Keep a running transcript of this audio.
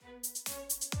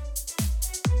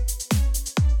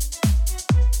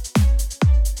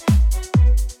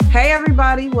Hey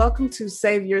everybody, welcome to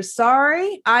Save Your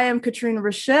Sorry. I am Katrina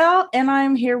Rochelle, and I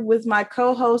am here with my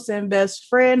co-host and best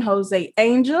friend, Jose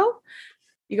Angel.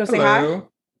 You gonna say hi?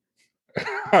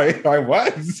 I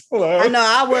was. Hello. I know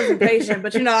I wasn't patient,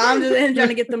 but I'm just trying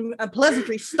to get them a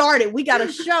pleasantry started. We got a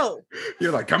show.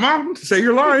 You're like, come on, say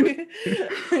your line.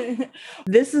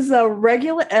 This is a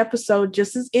regular episode,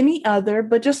 just as any other,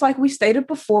 but just like we stated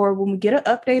before, when we get an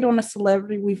update on a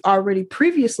celebrity we've already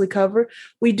previously covered,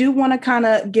 we do want to kind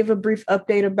of give a brief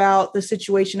update about the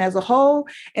situation as a whole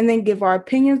and then give our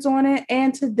opinions on it.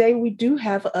 And today we do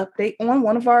have an update on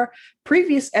one of our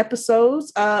previous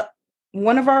episodes,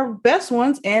 one of our best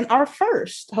ones and our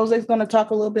first. Jose's going to talk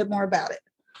a little bit more about it.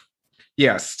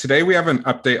 Yes, today we have an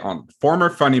update on former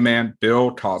funny man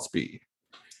Bill Cosby.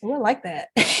 Oh, I like that.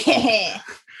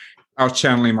 I was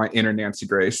channeling my inner Nancy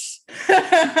Grace.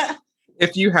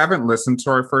 If you haven't listened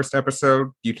to our first episode,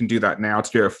 you can do that now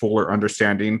to get a fuller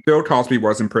understanding. Bill Cosby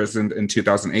was imprisoned in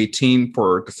 2018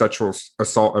 for the sexual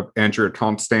assault of Andrea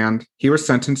Constand. He was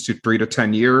sentenced to 3 to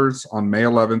 10 years. On May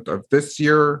 11th of this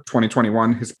year,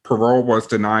 2021, his parole was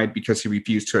denied because he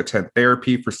refused to attend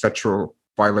therapy for sexual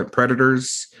violent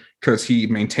predators, because he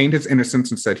maintained his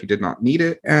innocence and said he did not need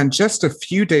it. And just a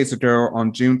few days ago,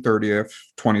 on June 30th,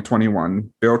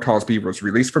 2021, Bill Cosby was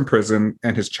released from prison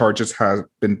and his charges have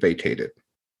been vacated.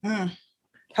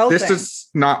 This does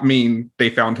not mean they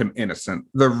found him innocent.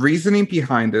 The reasoning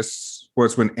behind this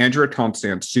was when Andrea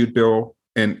Constand sued Bill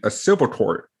in a civil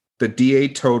court, the DA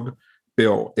told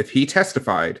Bill if he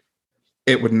testified,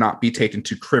 it would not be taken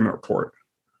to criminal court.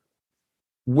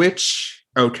 Which,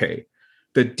 okay,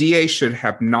 the DA should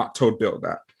have not told Bill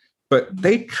that, but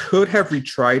they could have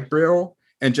retried Bill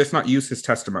and just not use his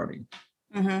testimony.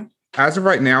 Mm-hmm. As of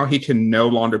right now, he can no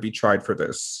longer be tried for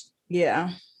this.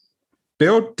 Yeah.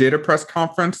 Bill did a press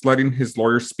conference letting his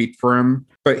lawyer speak for him,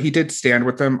 but he did stand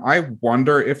with them. I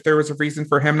wonder if there was a reason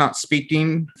for him not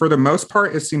speaking. For the most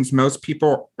part, it seems most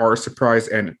people are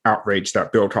surprised and outraged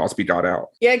that Bill Cosby got out.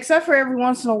 Yeah, except for every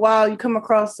once in a while, you come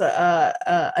across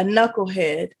a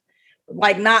knucklehead.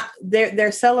 Like, not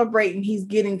they're celebrating he's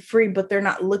getting free, but they're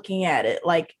not looking at it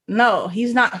like, no,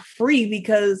 he's not free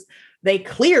because they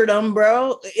cleared him,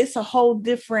 bro. It's a whole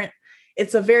different,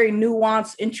 it's a very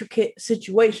nuanced, intricate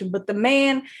situation. But the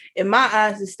man, in my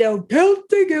eyes, is still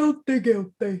guilty.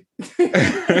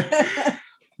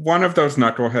 One of those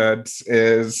knuckleheads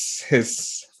is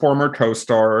his former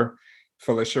co-star,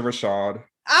 Phylicia Rashad.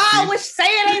 I was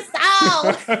saying it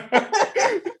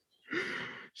so.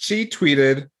 She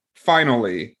tweeted,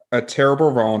 "Finally, a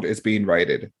terrible wrong is being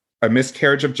righted. A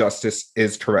miscarriage of justice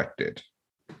is corrected."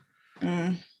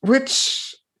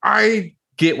 Which I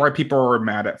get why people are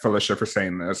mad at Phylicia for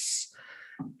saying this.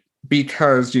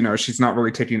 Because, she's not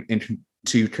really taking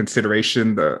into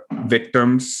consideration the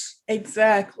victims.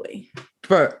 Exactly.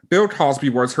 But Bill Cosby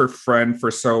was her friend for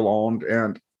so long,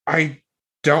 and I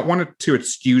don't want to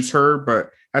excuse her, but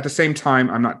at the same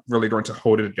time, I'm not really going to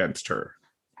hold it against her.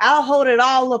 I'll hold it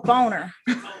all up on her.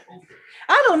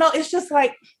 I don't know. It's just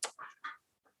like,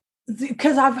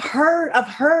 because I've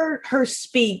heard her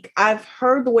speak. I've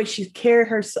heard the way she's carried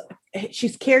herself,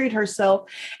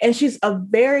 and she's a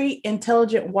very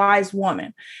intelligent, wise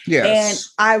woman. Yes. And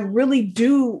I really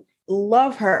do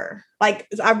love her. Like,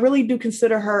 I really do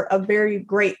consider her a very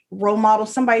great role model,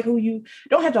 somebody who you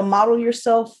don't have to model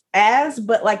yourself as,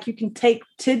 but like you can take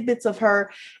tidbits of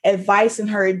her advice and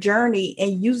her journey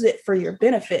and use it for your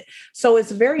benefit. So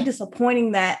it's very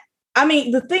disappointing that,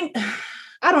 the thing,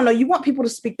 I don't know, you want people to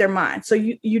speak their mind. So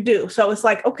you do. So it's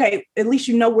like, okay, at least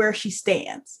you know where she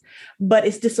stands, but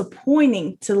it's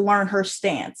disappointing to learn her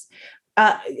stance.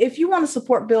 If you want to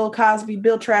support Bill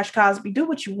Trash Cosby, do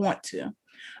what you want to.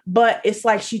 But it's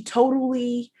like she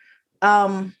totally,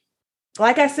 like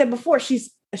I said before,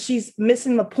 she's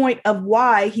missing the point of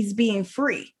why he's being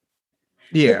free.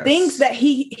 Yes. The things that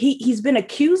he's been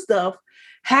accused of,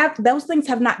 those things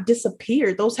have not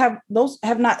disappeared. Those have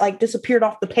not like disappeared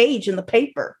off the page in the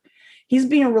paper. He's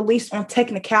being released on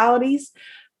technicalities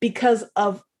because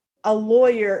of a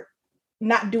lawyer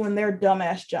not doing their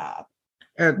dumbass job.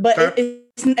 But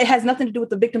it has nothing to do with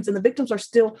the victims, and the victims are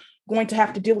still going to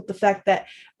have to deal with the fact that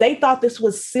they thought this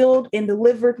was sealed and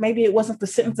delivered. Maybe it wasn't the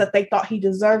sentence that they thought he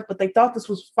deserved, but they thought this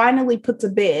was finally put to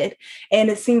bed. And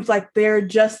it seems like their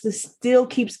justice still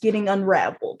keeps getting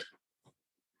unraveled.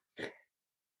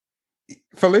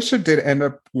 Phylicia did end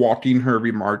up walking her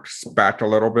remarks back a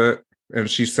little bit. And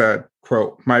she said,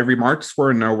 quote, "My remarks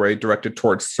were in no way directed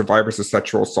towards survivors of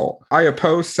sexual assault. I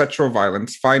oppose sexual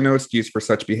violence, find no excuse for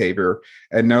such behavior,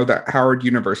 and know that Howard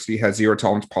University has zero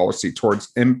tolerance policy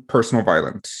towards impersonal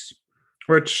violence."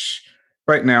 Which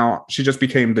right now, she just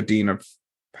became the dean of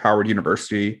Howard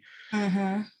University.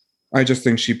 Mm-hmm. I just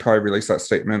think she probably released that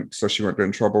statement, so she won't get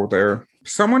in trouble there.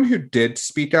 Someone who did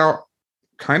speak out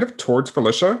kind of towards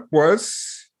Felicia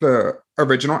was the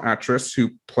original actress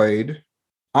who played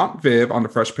Aunt Viv on The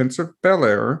Fresh Prince of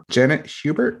Bel-Air, Janet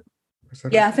Hubert.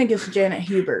 Yeah, I think it's Janet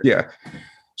Hubert. Yeah.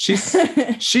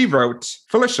 She wrote,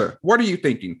 Felicia, what are you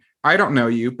thinking? I don't know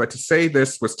you, but to say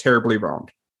this was terribly wrong.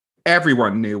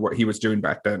 Everyone knew what he was doing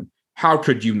back then. How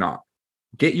could you not?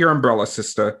 Get your umbrella,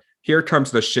 sister. Here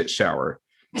comes the shit shower.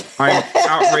 I'm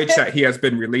outraged that he has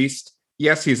been released.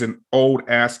 Yes, he's an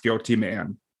old-ass guilty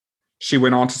man. She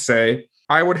went on to say,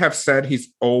 I would have said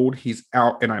he's old, he's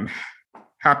out, and I'm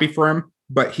happy for him,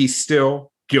 but he's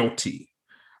still guilty.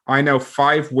 I know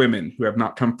 5 women who have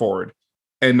not come forward.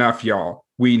 Enough, y'all.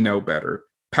 We know better.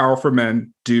 Powerful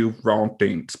men do wrong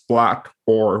things, black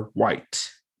or white.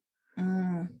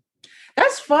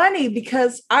 That's funny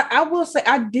because I will say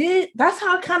I did. That's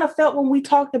how I kind of felt when we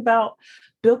talked about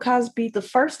Bill Cosby the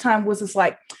first time. Was it's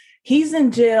like he's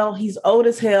in jail, he's old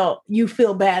as hell. You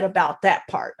feel bad about that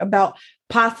part, about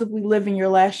possibly living your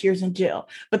last years in jail.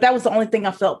 But that was the only thing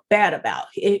I felt bad about.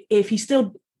 If he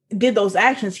still did those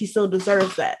actions, he still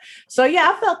deserves that. So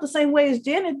yeah, I felt the same way as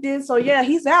Janet did. So yeah,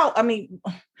 he's out. I mean,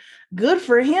 good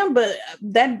for him, but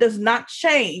that does not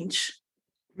change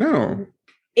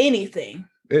anything.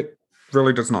 It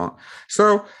really does not.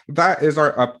 So that is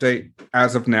our update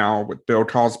as of now with Bill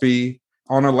Cosby.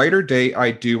 On a later date,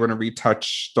 I do want to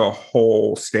retouch the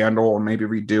whole scandal and maybe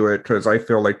redo it because I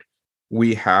feel like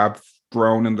we have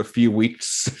grown in the few weeks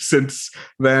since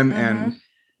then. And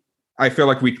I feel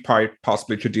like we probably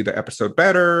possibly could do the episode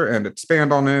better and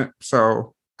expand on it.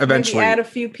 So eventually maybe add a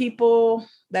few people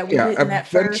that we didn't at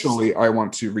first. Eventually I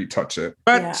want to retouch it.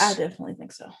 But yeah, I definitely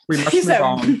think so. We must move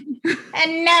on.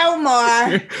 And no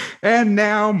more. And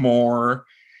now more.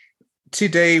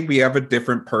 Today we have a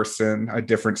different person, a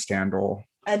different scandal.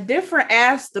 A different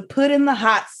ass to put in the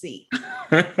hot seat.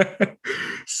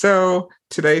 So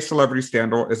today's celebrity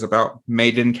scandal is about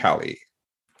Megyn Kelly.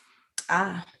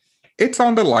 It's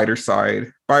on the lighter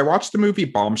side, but I watched the movie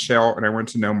Bombshell and I want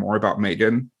to know more about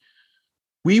Megyn.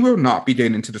 We will not be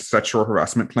getting into the sexual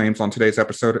harassment claims on today's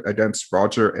episode against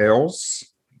Roger Ailes.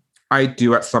 I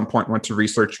do at some point want to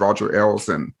research Roger Ailes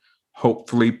and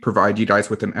hopefully provide you guys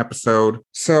with an episode.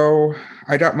 So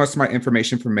I got most of my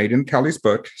information from Megyn Kelly's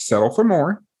book, Settle for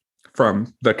More,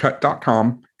 from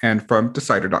thecut.com and from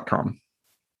decider.com.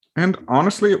 And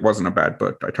honestly, it wasn't a bad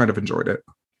book. I kind of enjoyed it.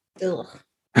 Ugh.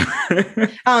 I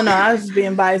don't know. I was just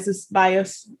being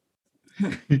biased.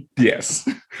 Yes.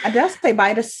 I just say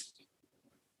biased.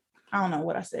 I don't know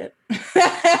what I said.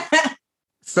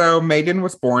 So Megyn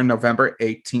was born November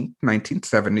 18th,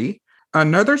 1970.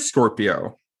 Another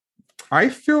Scorpio. I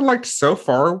feel like so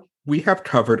far we have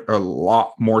covered a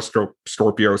lot more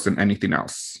Scorpios than anything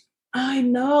else. I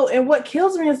know. And what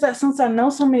kills me is that since I know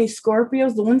so many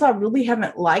Scorpios, the ones I really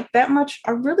haven't liked that much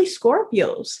are really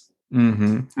Scorpios.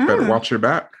 Better watch your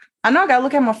back. I know. I got to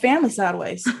look at my family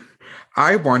sideways.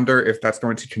 I wonder if that's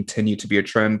going to continue to be a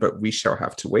trend, but we shall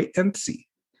have to wait and see.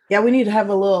 Yeah, we need to have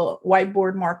a little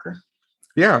whiteboard marker.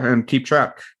 Yeah, and keep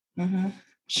track.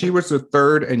 She was the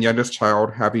third and youngest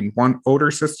child, having one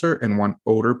older sister and one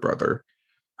older brother.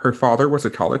 Her father was a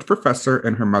college professor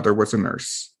and her mother was a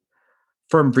nurse.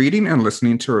 From reading and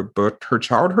listening to her book, her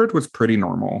childhood was pretty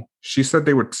normal. She said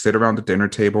they would sit around the dinner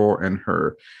table and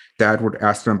her dad would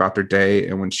ask them about their day.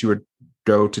 And when she would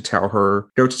go to tell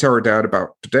her dad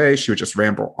about the day, she would just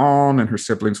ramble on and her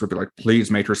siblings would be like,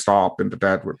 please make her stop. And the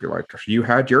dad would be like, you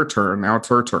had your turn, now it's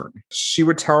her turn. She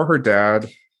would tell her dad,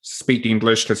 speak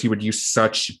English because he would use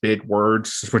such big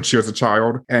words when she was a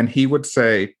child. And he would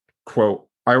say, quote,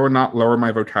 I will not lower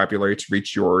my vocabulary to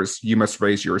reach yours. You must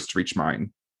raise yours to reach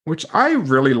mine. Which I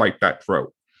really like that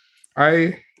quote.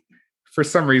 For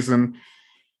some reason,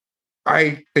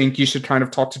 I think you should kind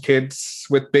of talk to kids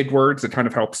with big words. It kind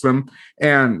of helps them.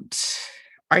 And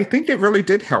I think it really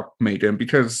did help Megyn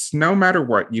because no matter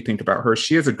what you think about her,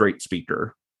 she is a great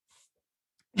speaker.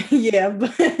 Yeah,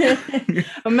 but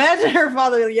imagine her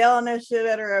father yelling that shit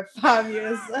at her at 5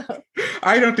 years old.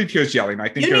 I don't think he was yelling. I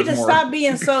think you need to stop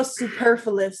being so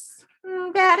superfluous.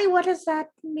 Daddy, what does that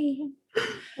mean?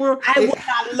 Well, I will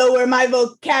not lower my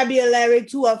vocabulary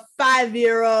to a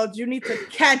 5-year-old. You need to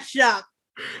catch up.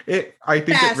 I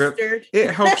think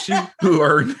it helps you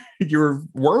learn your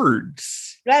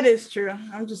words. That is true.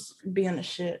 I'm just being a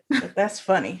shit, but that's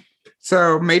funny.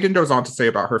 So Megyn goes on to say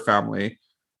about her family,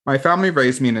 my family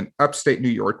raised me in upstate New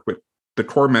York with the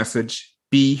core message,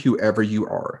 be whoever you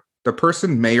are. The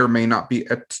person may or may not be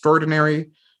extraordinary.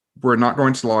 We're not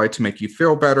going to lie to make you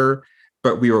feel better,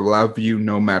 but we will love you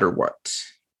no matter what.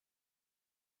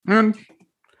 And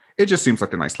it just seems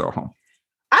like a nice little home.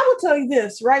 I will tell you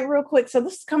this, right, real quick. So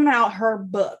this is coming out her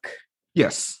book.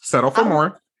 Yes. Settle for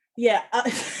more. Yeah.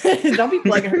 Don't be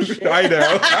plugging her shit. I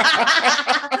know.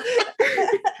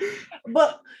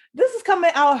 But this is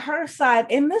coming out her side,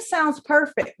 and this sounds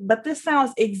perfect. But this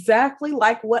sounds exactly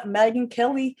like what Megyn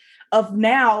Kelly of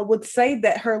now would say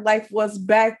that her life was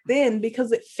back then,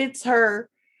 because it fits her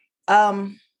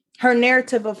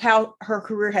narrative of how her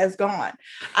career has gone.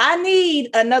 I need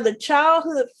another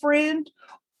childhood friend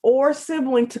or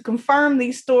sibling to confirm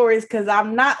these stories, because I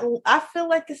feel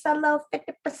like it's a little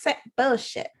 50%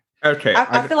 bullshit. Okay.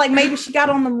 I feel like maybe she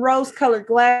got on them rose-colored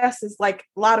glasses like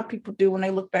a lot of people do when they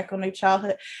look back on their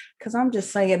childhood. Because I'm just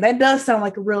saying, that does sound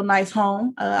like a real nice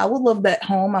home. I would love that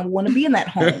home. I want to be in that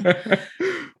home.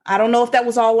 I don't know if that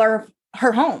was all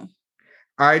her home.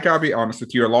 I gotta be honest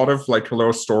with you. A lot of like her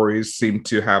little stories seem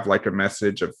to have like a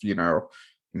message of,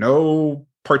 no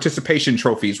participation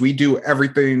trophies. We do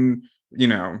everything,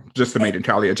 just the Made in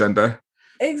Cali agenda.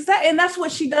 Exactly. And that's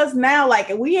what she does now. Like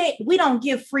we don't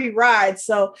give free rides.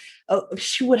 So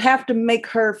she would have to make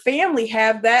her family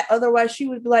have that. Otherwise she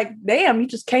would be like, damn, you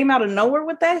just came out of nowhere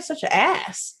with that. It's such an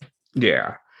ass.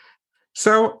 Yeah.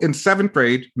 So in 7th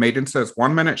grade, Mayden says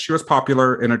 1 minute she was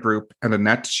popular in a group and the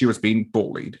next she was being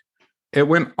bullied. It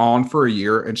went on for a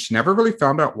year and she never really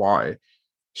found out why.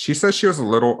 She says she was a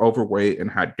little overweight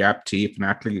and had gap teeth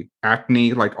and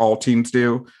acne like all teens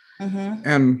do. Mm-hmm.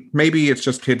 And maybe it's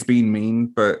just kids being mean,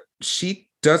 but she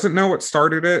doesn't know what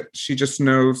started it. She just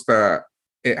knows that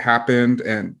it happened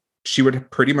and she would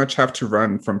pretty much have to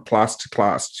run from class to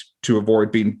class to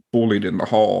avoid being bullied in the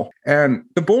hall. And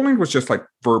the bullying was just like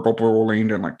verbal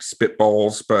bullying and like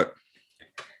spitballs, but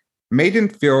Mayden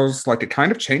feels like it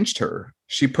kind of changed her.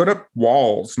 She put up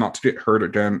walls not to get hurt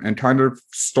again and kind of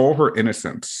stole her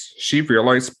innocence. She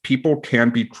realized people can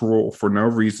be cruel for no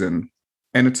reason,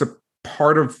 and it's a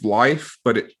part of life,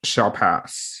 but it shall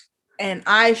pass. And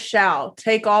I shall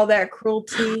take all that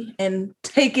cruelty and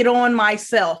take it on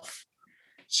myself.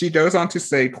 She goes on to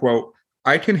say, quote,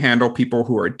 I can handle people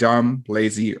who are dumb,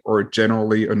 lazy, or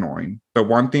generally annoying. The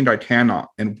one thing I cannot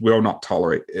and will not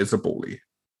tolerate is a bully.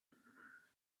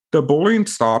 The bullying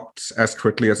stopped as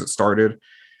quickly as it started.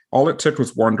 All it took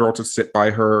was one girl to sit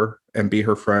by her and be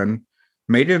her friend.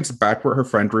 Mayden's back with her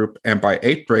friend group, and by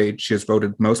 8th grade, she is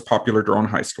voted most popular girl in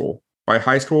high school. By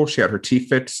high school, she had her teeth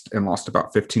fixed and lost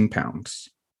about 15 pounds.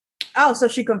 Oh, so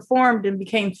she conformed and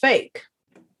became fake.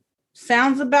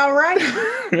 Sounds about right.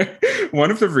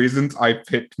 One of the reasons I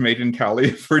picked Made in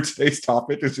Cali for today's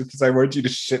topic is just because I wanted you to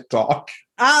shit talk.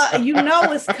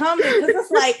 It's coming, because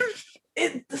it's like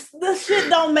this shit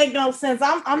don't make no sense.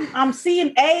 I'm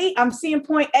seeing I'm seeing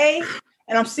point A,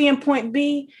 and I'm seeing point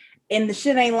B, and the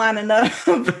shit ain't lining up.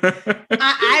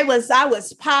 I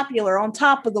was popular on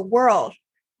top of the world.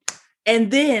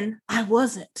 And then I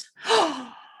wasn't.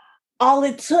 All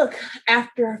it took,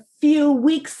 after a few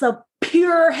weeks of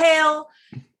pure hell,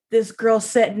 this girl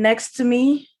sat next to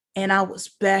me and I was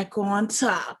back on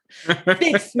top.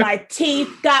 Fixed my teeth,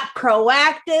 got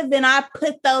proactive, and I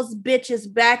put those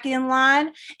bitches back in line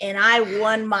and I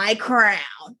won my crown.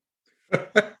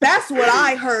 That's what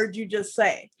I heard you just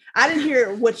say. I didn't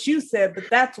hear what you said,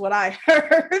 but that's what I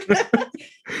heard.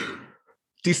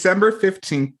 December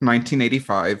 15th,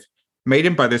 1985.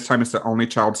 Mayden by this time is the only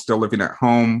child still living at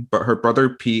home, but her brother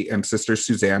Pete and sister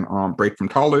Suzanne are on break from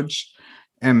college.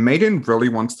 And Mayden really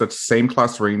wants the same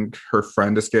class ring her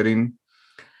friend is getting.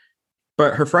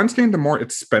 But her friend's getting the more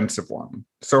expensive one.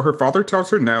 So her father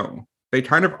tells her no. They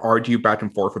kind of argue back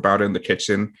and forth about it in the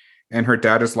kitchen. And her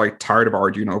dad is like tired of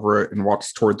arguing over it and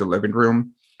walks toward the living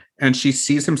room. And she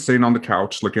sees him sitting on the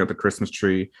couch looking at the Christmas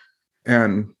tree.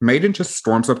 And Mayden just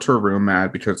storms up to her room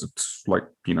mad because it's like,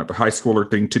 the high schooler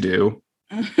thing to do.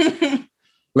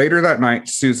 Later that night,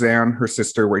 Suzanne, her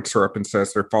sister, wakes her up and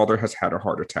says her father has had a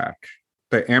heart attack.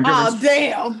 The ambulance, oh,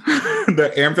 damn.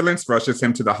 The ambulance rushes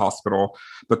him to the hospital,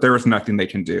 but there is nothing they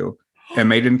can do. And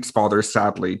Mayden's father,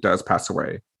 sadly, does pass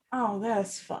away. Oh,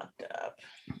 that's fucked up.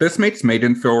 This makes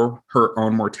Mayden feel her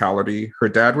own mortality. Her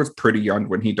dad was pretty young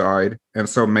when he died. And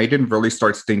so Mayden really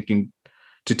starts thinking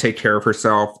to take care of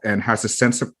herself and has a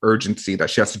sense of urgency that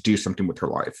she has to do something with her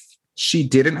life. She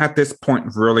didn't at this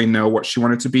point really know what she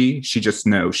wanted to be. She just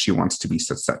knows she wants to be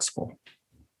successful.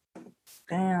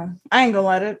 Damn. I ain't gonna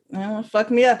let it fuck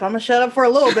me up. I'm gonna shut up for a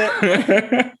little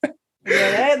bit.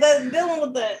 Yeah, dealing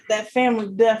with that family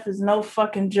death is no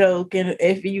fucking joke. And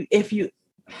if your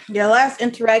last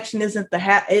interaction isn't a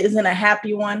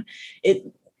happy one,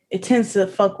 it tends to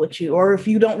fuck with you. Or if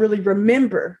you don't really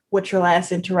remember what your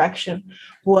last interaction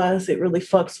was, it really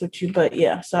fucks with you. But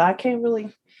yeah, so I can't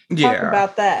really talk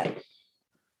about that.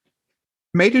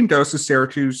 Megan goes to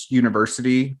Syracuse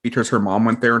University because her mom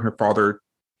went there and her father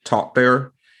taught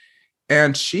there.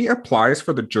 And she applies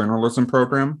for the journalism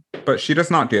program, but she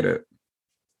does not get it.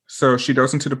 So she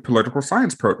goes into the political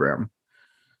science program.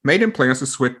 Megan plans to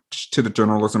switch to the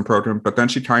journalism program, but then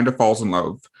she kind of falls in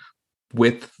love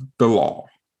with the law.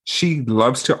 She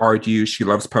loves to argue. She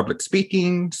loves public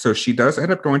speaking. So she does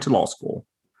end up going to law school.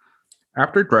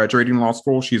 After graduating law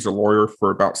school, she's a lawyer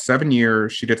for about 7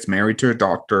 years. She gets married to a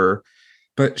doctor,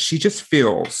 but she just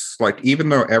feels like even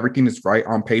though everything is right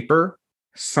on paper,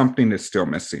 something is still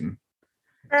missing.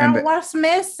 Girl, what's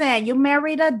missing? You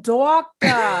married a doctor.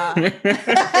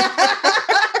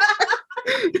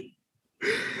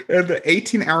 And the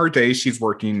 18-hour day she's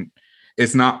working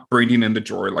is not bringing in the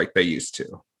joy like they used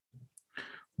to.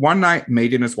 One night,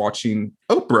 Megan is watching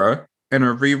Oprah, and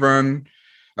a rerun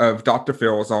of Dr.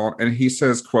 Phil is on, and he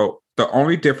says, quote, "The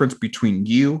only difference between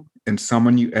you and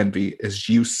someone you envy is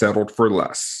you settled for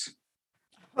less."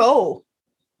 Oh.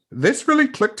 This really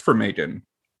clicked for Megan.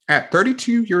 At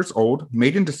 32 years old,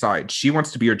 Megan decides she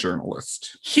wants to be a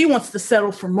journalist. She wants to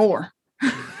settle for more.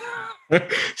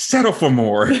 Settle for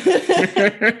more.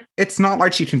 It's not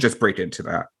like she can just break into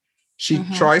that. She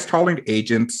tries calling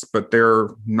agents, but they're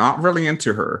not really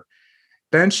into her.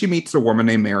 Then she meets a woman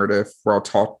named Meredith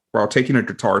while taking a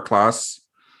guitar class.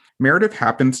 Meredith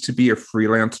happens to be a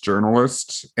freelance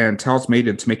journalist and tells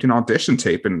Megan to make an audition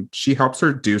tape, and she helps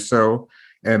her do so.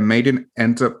 And Megan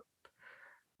ends up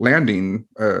landing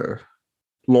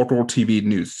local TV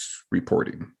news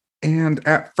reporting. And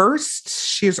at first,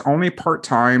 she is only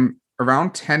part-time.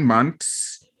 Around 10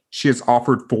 months, she is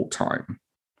offered full-time.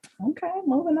 Okay,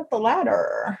 moving up the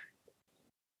ladder.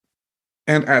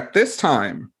 And at this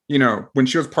time, you know, when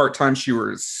she was part-time, she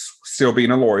was still being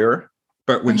a lawyer.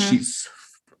 But when she's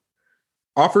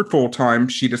offered full-time,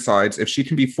 she decides if she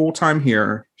can be full-time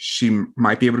here, she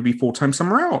might be able to be full-time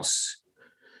somewhere else.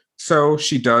 So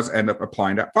she does end up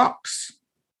applying at Fox.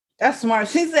 That's smart.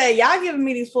 She said, y'all giving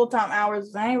me these full-time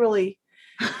hours. I ain't really,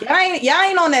 y'all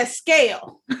ain't on that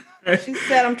scale. She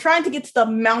said, I'm trying to get to the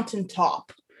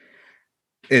mountaintop.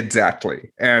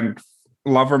 Exactly. And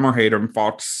love him or hate him,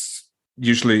 Fox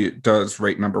usually does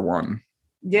rate number one.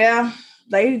 Yeah,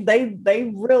 they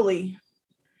really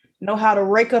know how to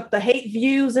rake up the hate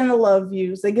views and the love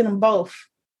views. They get them both.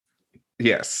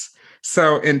 Yes.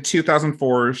 So in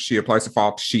 2004, she applies to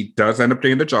Fox. She does end up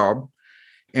getting the job,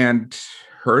 and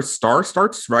her star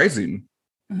starts rising.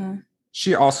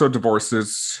 She also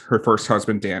divorces her first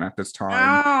husband, Dan, at this time.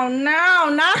 Oh,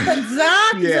 no, not the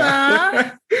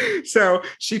doctor. So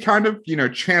she kind of, you know,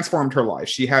 transformed her life.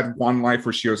 She had one life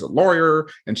where she was a lawyer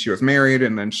and she was married,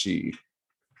 and then she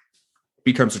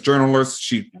becomes a journalist.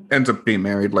 She ends up being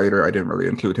married later. I didn't really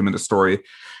include him in the story.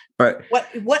 But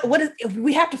what is,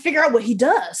 we have to figure out what he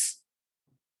does.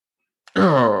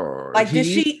 Oh, like did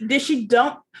she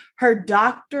dump her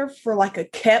doctor for like a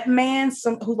kept man,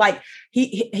 some who like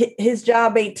his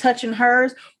job ain't touching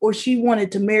hers, or she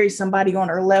wanted to marry somebody on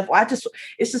her level?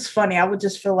 It's just funny. I would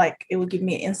just feel like it would give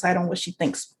me an insight on what she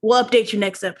thinks. We'll update you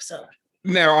next episode.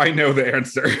 Now I know the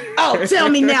answer. Oh, tell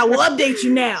me now. We'll update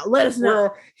you now. Let us know.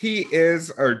 Well, he is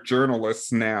a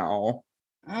journalist now.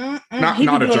 Not a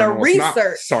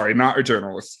journalist. Not a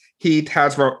journalist. He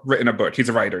has written a book. He's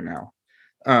a writer now.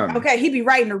 Okay, he'd be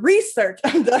writing the research.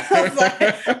 I was like,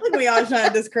 look at me all trying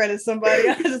to discredit somebody.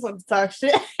 I just want to talk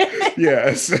shit.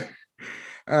 Yes.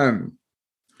 I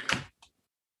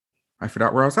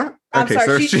forgot where I was at. I'm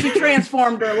sorry. So she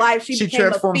transformed her life. She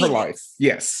transformed her life.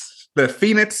 Yes. The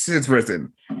Phoenix has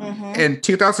risen. In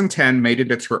 2010, Megan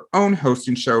gets her own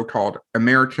hosting show called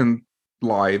American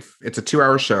Live. It's a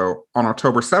 2-hour show. On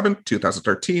October 7th,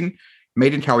 2013,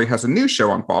 Megyn Kelly has a new show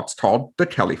on Fox called The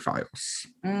Kelly Files.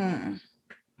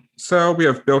 So we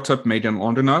have built up Megan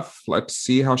long enough. Let's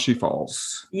see how she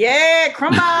falls. Yeah,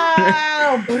 crumble!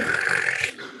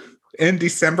 In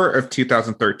December of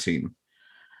 2013,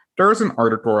 there was an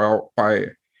article out by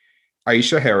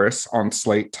Aisha Harris on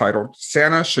Slate titled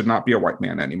 "Santa Should Not Be a White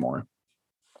Man Anymore."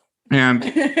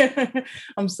 And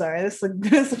I'm sorry, this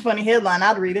is a funny headline.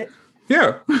 I'd read it.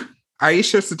 Yeah.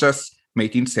 Aisha suggests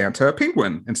making Santa a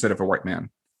penguin instead of a white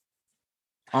man.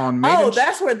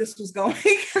 That's where this was going.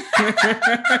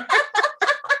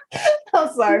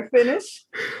 I'm sorry, finish.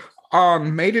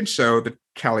 On Megan's show, The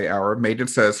Kelly Hour, Megan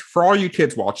says, for all you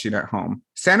kids watching at home,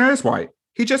 Santa is white.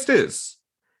 He just is.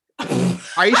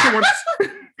 Aisha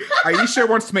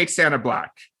wants to make Santa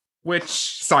black,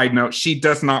 which, side note, she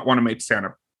does not want to make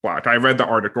Santa black. I read the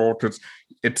article because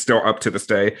it's still up to this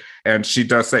day, and she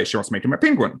does say she wants to make him a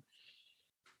penguin.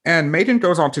 And Megan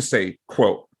goes on to say,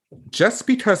 quote, just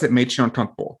because it makes you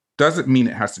uncomfortable doesn't mean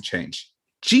it has to change.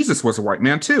 Jesus was a white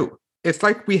man too. It's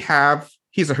like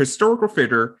he's a historical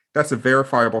figure. That's a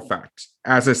verifiable fact,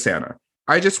 as is Santa.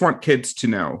 I just want kids to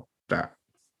know that.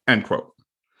 End quote.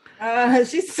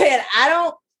 She said, I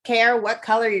don't care what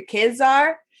color your kids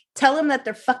are. Tell them that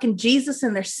they're fucking Jesus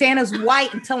and their Santa's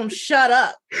white and tell them shut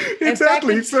up.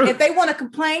 Exactly. In fact, if they want to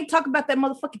complain, talk about that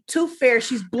motherfucking Tooth Fairy.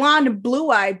 She's blonde and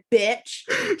blue-eyed,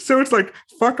 bitch. So it's like,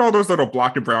 fuck all those little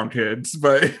black and brown kids.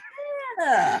 But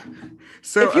yeah.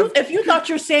 So if you thought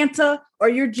your Santa or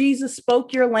your Jesus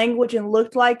spoke your language and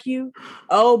looked like you,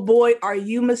 oh boy, are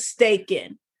you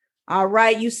mistaken. All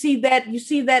right. You see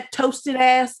that toasted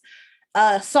ass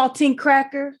saltine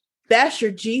cracker? That's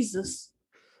your Jesus.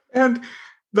 And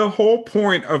the whole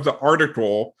point of the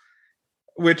article,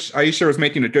 which Aisha was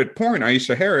making a good point,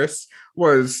 Aisha Harris,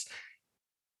 was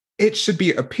it should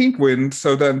be a penguin.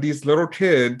 So then these little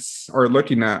kids are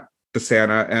looking at the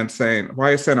Santa and saying,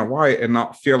 why is Santa white? And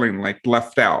not feeling like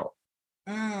left out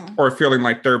or feeling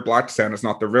like their black Santa's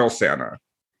not the real Santa.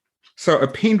 So a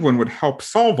penguin would help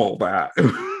solve all that.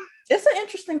 It's an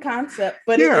interesting concept,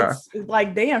 but it's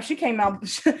like, damn, she came out,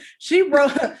 she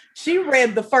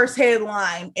read the first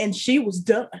headline and she was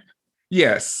done.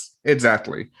 Yes,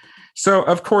 exactly. So,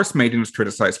 of course, Maiden was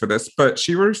criticized for this, but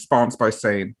she responds by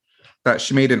saying that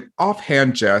she made an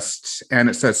offhand jest, and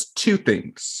it says two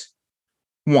things.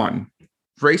 One,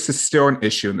 race is still an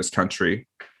issue in this country.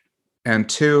 And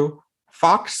two,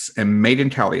 Fox and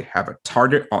Megyn Kelly have a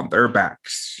target on their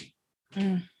backs,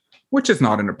 which is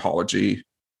not an apology.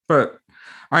 But,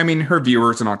 I mean, her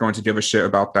viewers are not going to give a shit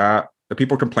about that. The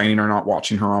people complaining are not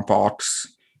watching her on Fox.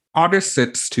 August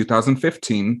 6,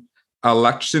 2015,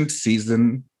 election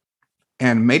season,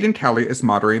 and Megyn Kelly is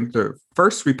moderating the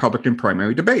first Republican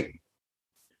primary debate.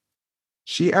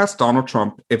 She asked Donald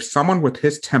Trump if someone with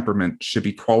his temperament should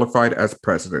be qualified as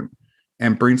president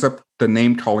and brings up the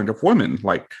name-calling of women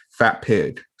like fat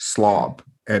pig, slob,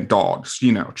 and dogs.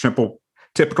 You know,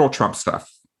 typical Trump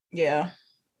stuff. Yeah.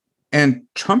 And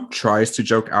Trump tries to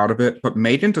joke out of it, but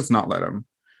Megyn does not let him.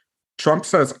 Trump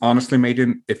says, honestly,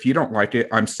 Megyn, if you don't like it,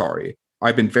 I'm sorry.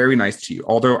 I've been very nice to you,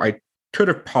 although I could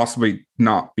have possibly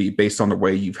not be based on the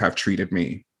way you have treated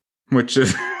me, which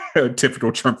is a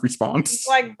typical Trump response. It's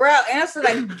like, bro, answer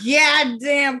that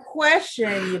goddamn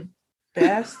question, you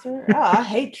bastard. Oh, I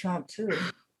hate Trump too.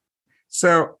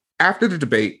 So after the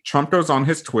debate, Trump goes on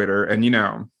his Twitter, and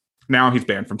now he's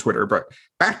banned from Twitter, but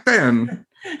back then...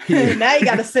 now you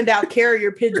got to send out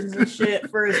carrier pigeons and shit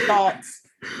for his thoughts.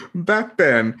 Back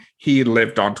then, he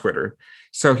lived on Twitter.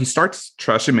 So he starts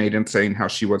trashing Megyn, saying how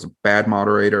she was a bad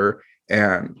moderator,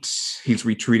 and he's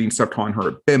retweeting stuff, calling her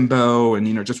a bimbo, and,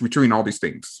 just retweeting all these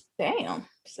things. Damn.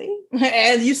 See?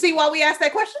 And you see why we asked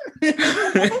that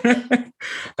question?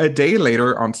 A day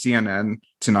later on CNN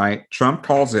Tonight, Trump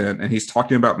calls in, and he's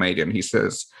talking about Megyn. He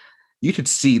says, you could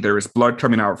see there is blood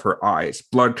coming out of her eyes,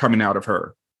 blood coming out of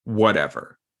her.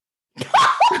 Whatever.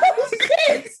 Oh,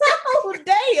 shit. Oh,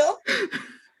 damn.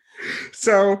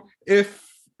 So if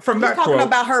from he's that talking quote,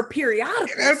 about her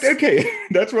periodicals. Okay,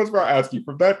 that's what I was about to ask you.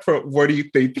 From that quote, what do you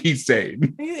think he's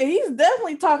saying? He's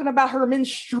definitely talking about her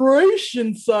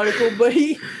menstruation cycle, but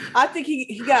I think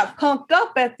he got punked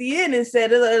up at the end and said,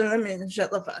 let me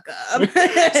shut the fuck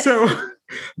up. So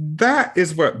that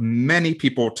is what many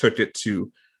people took it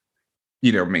to,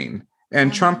 mean.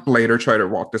 And Trump later tried to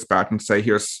walk this back and say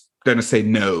he was going to say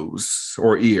nose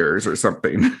or ears or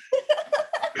something.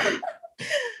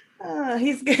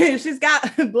 She's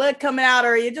got blood coming out,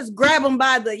 or you just grab him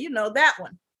by the, that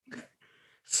one.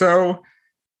 So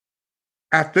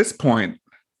at this point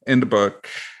in the book,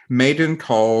 Megyn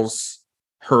calls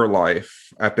her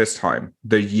life at this time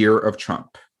the year of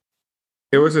Trump.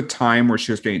 It was a time where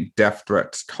she was getting death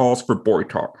threats, calls for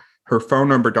boycott. Her phone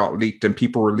number got leaked and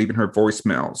people were leaving her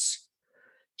voicemails.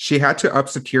 She had to up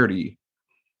security,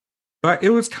 but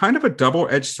it was kind of a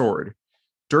double-edged sword.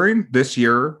 During this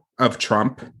year of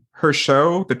Trump, her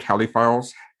show, The Kelly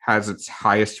Files, has its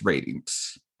highest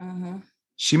ratings. Mm-hmm.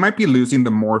 She might be losing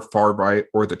the more far-right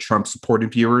or the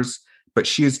Trump-supporting viewers, but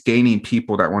she is gaining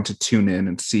people that want to tune in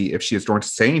and see if she is going to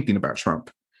say anything about Trump.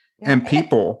 Yeah. And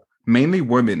people, mainly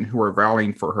women, who are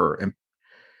rallying for her and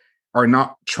are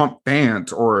not Trump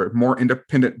fans or more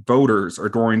independent voters, are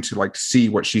going to see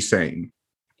what she's saying.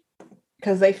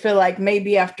 Because they feel like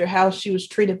maybe after how she was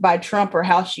treated by Trump or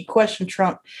how she questioned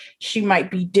Trump, she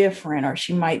might be different, or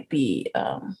she might be,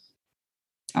 I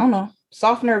don't know,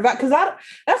 soften her. Because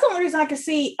that's the only reason I can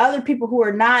see other people who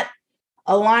are not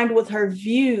aligned with her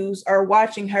views are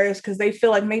watching her, is because they feel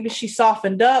like maybe she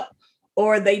softened up,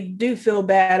 or they do feel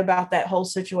bad about that whole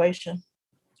situation.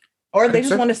 Or they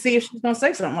just want to see if she's going to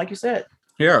say something, like you said.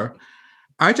 Yeah.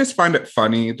 I just find it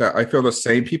funny that I feel the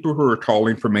same people who are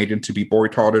calling for Megyn to be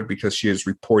boycotted because she is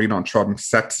reporting on Trump's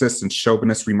sexist and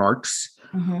chauvinist remarks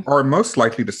are most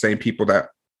likely the same people that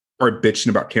are bitching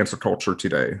about cancel culture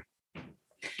today.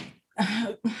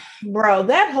 Bro,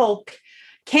 that whole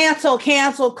cancel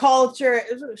culture,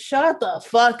 shut the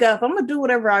fuck up. I'm gonna do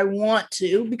whatever I want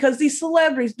to because these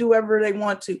celebrities do whatever they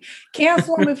want to.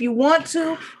 Cancel them if you want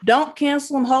to. Don't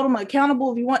cancel them. Hold them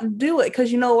accountable if you want to do it.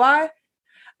 Because you know why?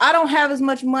 I don't have as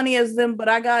much money as them, but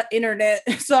I got internet.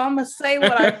 So I'm gonna say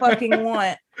what I fucking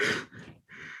want.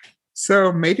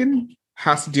 So Megyn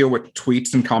has to deal with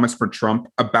tweets and comments from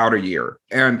Trump about a year.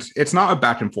 And it's not a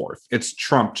back and forth. It's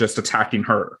Trump just attacking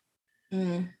her.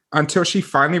 Until she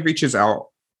finally reaches out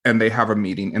and they have a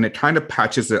meeting and it kind of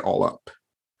patches it all up.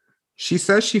 She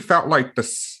says she felt like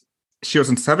she was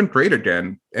in 7th grade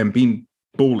again and being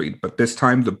bullied, but this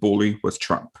time the bully was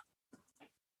Trump.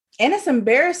 And it's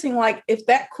embarrassing. Like, if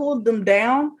that cooled them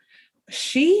down,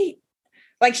 she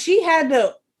had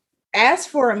to ask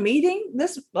for a meeting.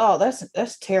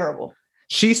 That's terrible.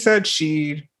 She said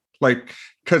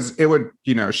because it would,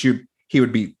 he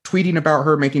would be tweeting about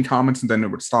her, making comments, and then it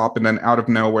would stop. And then out of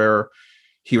nowhere,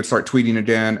 he would start tweeting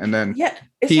again. And then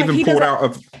he even pulled out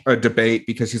of a debate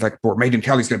because he's like, well, Megyn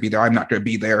Kelly's going to be there. I'm not going to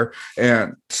be there.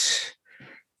 And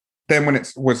then when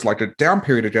it was like a down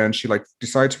period again, she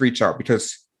decided to reach out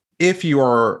because if you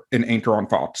are an anchor on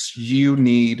Fox, you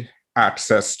need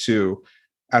access to,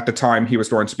 at the time he was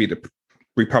going to be the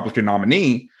Republican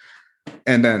nominee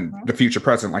and then the future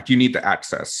president, you need the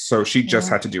access. So she just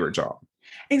had to do her job.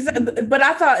 Exactly. But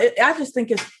I just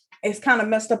think it's kind of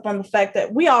messed up on the fact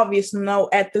that we obviously know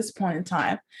at this point in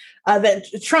time that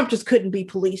Trump just couldn't be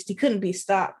policed. He couldn't be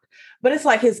stopped. But it's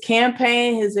like his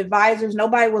campaign, his advisors,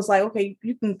 nobody was like, okay,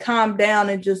 you can calm down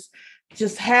and just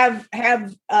have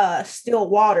still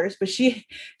waters. But she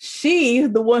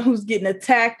the one who's getting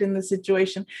attacked in the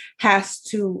situation has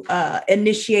to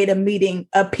initiate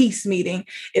a peace meeting.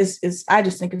 Is I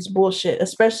just think it's bullshit,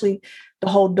 especially the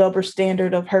whole double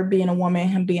standard of her being a woman and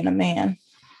him being a man.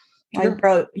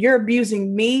 Bro, you're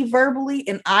abusing me verbally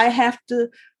and I have to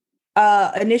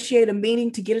initiate a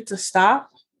meeting to get it to stop.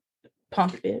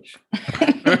 Punk bitch.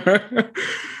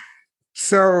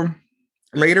 So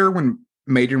later when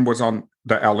Megyn was on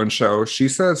the Ellen show, she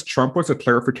says Trump was a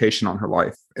clarification on her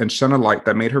life and shone a light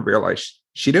that made her realize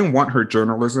she didn't want her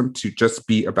journalism to just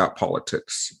be about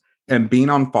politics. And being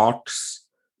on Fox,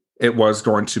 it was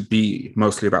going to be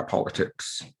mostly about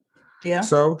politics. Yeah.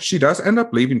 So she does end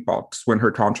up leaving Fox when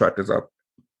her contract is up,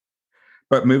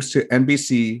 but moves to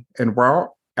NBC. And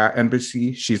while at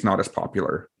NBC, she's not as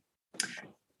popular.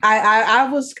 I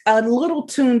was a little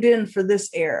tuned in for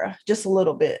this era, just a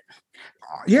little bit.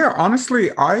 Yeah, honestly,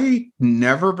 I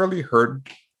never really heard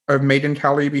of Megyn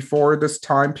Kelly before this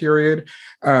time period.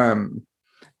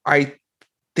 I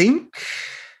think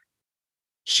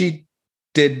she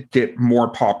did get more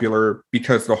popular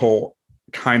because the whole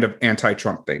kind of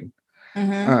anti-Trump thing.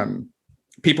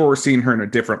 People were seeing her in a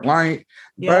different light,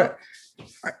 but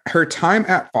her time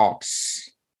at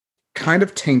Fox kind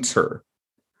of taints her.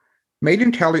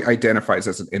 Megyn Kelly identifies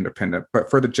as an independent, but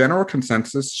for the general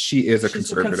consensus, she is a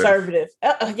conservative.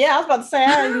 Yeah, I was about to say,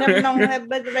 I never known that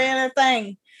big of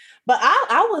anything. But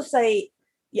I would say,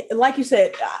 like you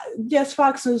said, yes,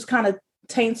 Fox News kind of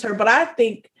taints her, but I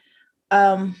think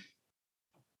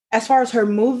as far as her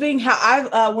moving,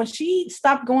 when she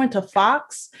stopped going to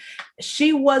Fox,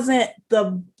 she wasn't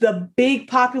the big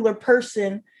popular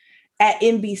person at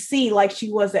NBC like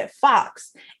she was at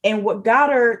Fox. And what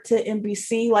got her to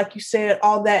NBC, like you said,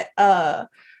 all that,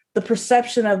 the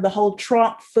perception of the whole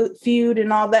Trump feud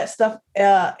and all that stuff,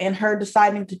 and her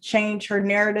deciding to change her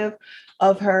narrative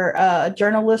of her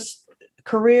journalist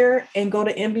career and go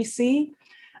to NBC,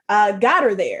 got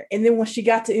her there. And then when she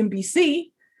got to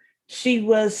NBC, she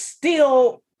was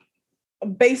still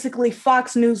basically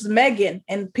Fox News Megyn,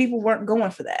 and people weren't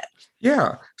going for that.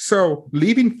 Yeah. So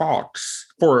leaving Fox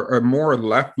for a more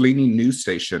left-leaning news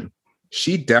station,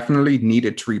 she definitely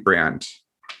needed to rebrand,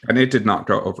 and it did not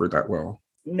go over that well.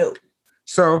 No.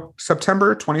 So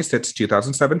September 26,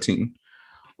 2017,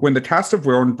 when the cast of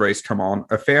Will and Grace come on,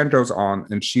 a fan goes on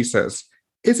and she says,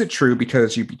 "Is it true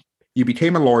because you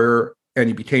became a lawyer and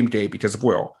you became gay because of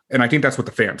Will?" And I think that's what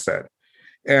the fan said.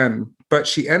 But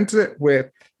she ends it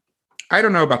with, I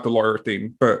don't know about the lawyer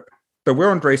thing, but the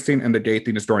Will and Grace thing and the gay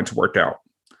thing is going to work out.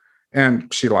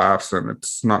 And she laughs, and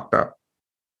it's not that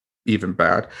even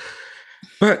bad.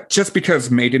 But just because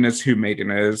Megyn is who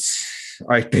Megyn is,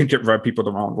 I think it rubbed people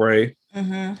the wrong way.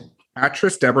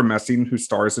 Actress Deborah Messing, who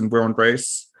stars in Will and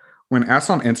Grace, when asked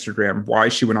on Instagram why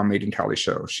she went on Megyn Kelly's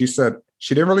show, she said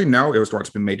she didn't really know it was going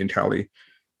to be Megyn Kelly.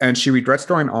 and she regrets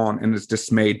going on and is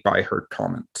dismayed by her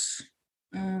comments.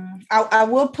 I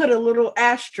will put a little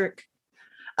asterisk.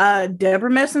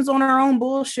 Deborah Messon's on her own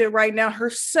bullshit right now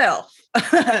herself.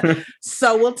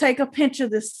 So we'll take a pinch of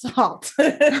this salt.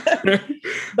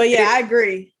 But yeah, I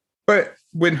agree. But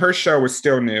when her show was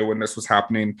still new, when this was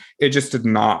happening, it just did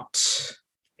not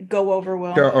go over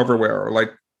well.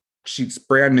 Like, she's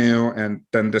brand new, and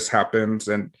then this happens.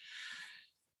 And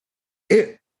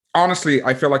it, honestly,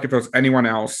 I feel like if it was anyone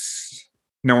else,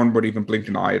 no one would even blink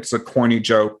an eye. It's a corny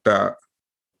joke that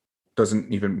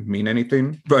doesn't even mean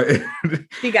anything, but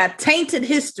you got tainted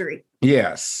history.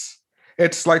 Yes.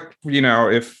 It's like,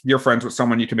 if you're friends with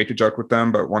someone, you can make a joke with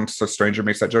them, but once a stranger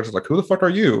makes that joke, it's like, who the fuck are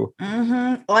you?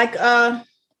 Mm-hmm. Like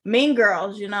Mean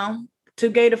Girls, too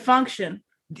gay to function.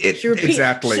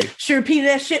 Exactly. She repeated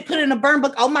that shit, put it in a burn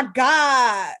book. Oh my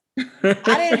God. I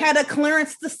didn't have the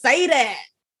clearance to say that.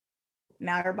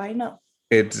 Now everybody knows.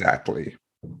 Exactly.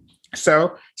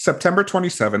 So September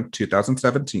 27,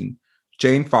 2017,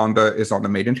 Jane Fonda is on the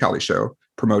Made in Cali show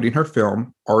promoting her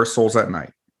film Our Souls at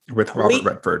Night with Robert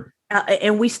Redford.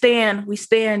 And we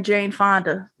stand Jane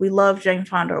Fonda. We love Jane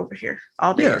Fonda over here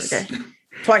all day, every day,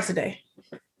 twice a day.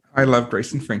 I love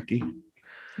Grace and Frankie.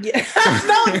 Yeah,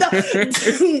 no.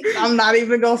 I'm not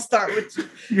even gonna start with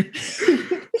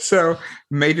you. So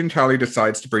Made in Cali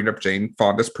decides to bring up Jane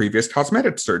Fonda's previous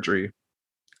cosmetic surgery,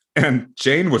 and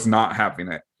Jane was not having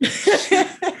it.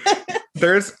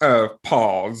 There's a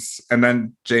pause, and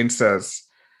then Jane says,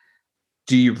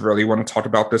 "Do you really want to talk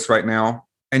about this right now?"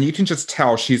 And you can just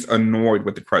tell she's annoyed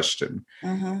with the question.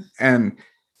 Mm-hmm. And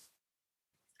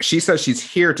she says she's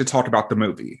here to talk about the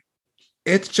movie.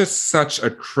 It's just such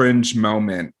a cringe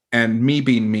moment. And me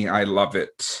being me, I love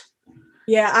it.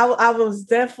 Yeah,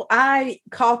 I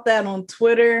caught that on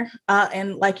Twitter.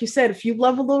 And like you said, if you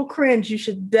love a little cringe, you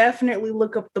should definitely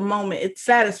look up the moment. It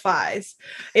satisfies.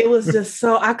 It was just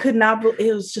so,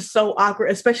 it was just so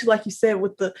awkward, especially like you said,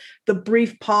 with the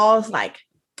brief pause, like,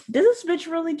 did this bitch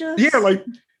really just? Yeah, like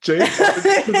Jane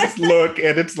just look,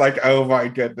 and it's like, oh my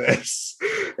goodness.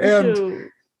 And shoot.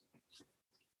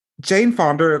 Jane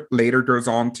Fonda later goes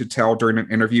on to tell during an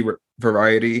interview with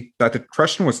Variety that the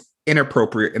question was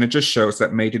inappropriate, and it just shows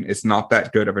that Megan is not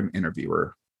that good of an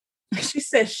interviewer. She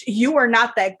says, "You are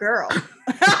not that girl."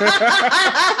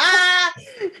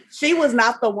 She was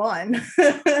not the one.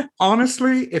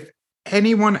 Honestly, if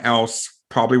anyone else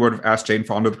probably would have asked Jane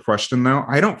Fonda the question, though,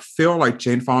 I don't feel like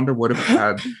Jane Fonda would have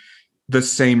had the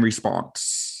same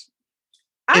response,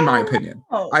 in my opinion.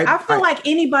 I feel like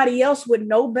anybody else would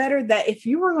know better that if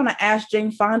you were going to ask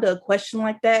Jane Fonda a question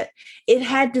like that, it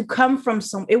had to come from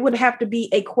it would have to be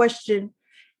a question,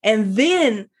 and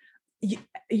then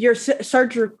your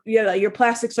surgery, your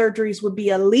plastic surgeries would be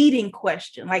a leading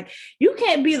question. Like, you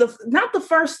can't be not the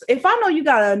first. If I know you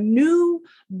got a new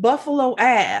buffalo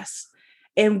ass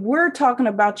and we're talking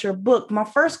about your book, my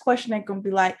first question ain't gonna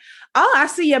be like, "Oh, I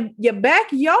see your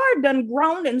backyard done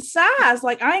grown in size."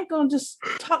 Like, I ain't gonna just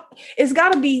talk. It's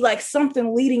got to be like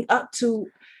something leading up to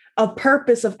a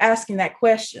purpose of asking that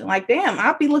question. Like, damn,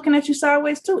 I'll be looking at you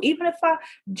sideways too, even if I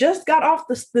just got off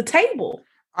the table.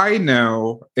 I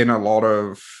know in a lot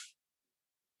of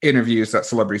interviews that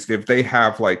celebrities give, they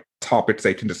have like topics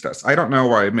they can discuss. I don't know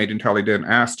why Made in Cali didn't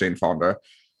ask Jane Fonda,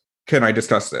 "Can I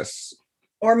discuss this?"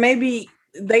 Or maybe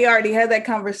they already had that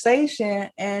conversation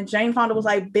and Jane Fonda was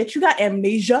like, "Bitch, you got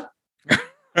amnesia."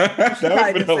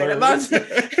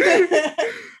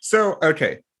 So,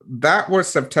 okay. That was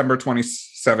September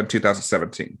 27,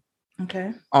 2017.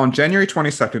 Okay. On January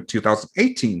 22nd,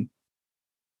 2018,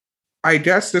 I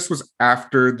guess this was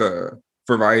after the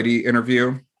Variety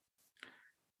interview,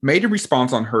 made a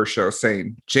response on her show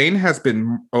saying, "Jane has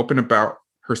been open about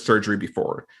her surgery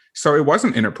before, so it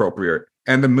wasn't inappropriate.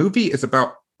 And the movie is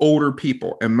about older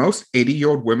people, and most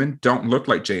 80-year-old women don't look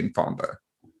like Jane Fonda."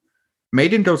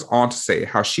 Maiden goes on to say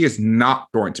how she is not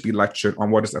going to be lectured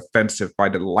on what is offensive by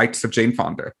the likes of Jane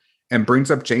Fonda, and brings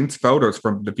up Jane's photos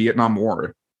from the Vietnam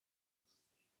War.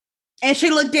 And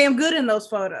she looked damn good in those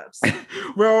photos.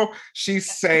 Well,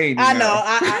 she's saying, I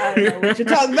know what you're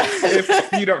talking about.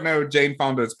 If you don't know Jane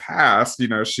Fonda's past,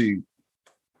 she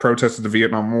protested the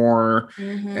Vietnam War.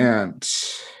 Mm-hmm. And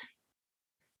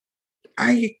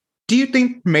do you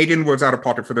think Megan was out of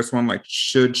pocket for this one? Like,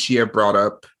 should she have brought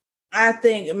up? I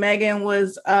think Megan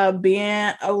was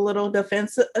being a little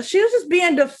defensive. She was just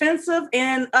being defensive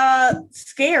and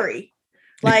scary.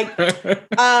 Like,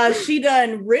 she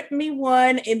done ripped me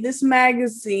one in this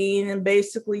magazine and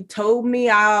basically told me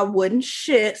I wouldn't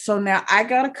shit. So now I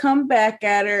gotta come back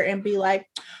at her and be like,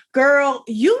 "Girl,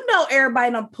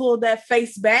 everybody done pulled that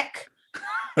face back.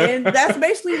 And that's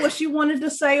basically what she wanted to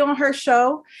say on her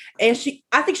show. And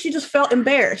I think she just felt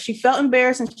embarrassed. She felt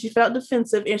embarrassed and she felt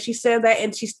defensive. And she said that,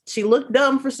 and she looked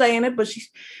dumb for saying it, but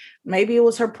maybe it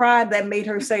was her pride that made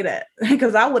her say that.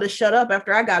 Because I would have shut up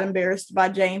after I got embarrassed by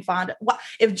Jane Fonda.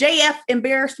 If JF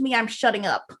embarrassed me, I'm shutting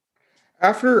up.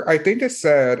 I think it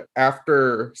said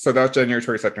after, so that was January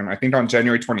 22nd. I think on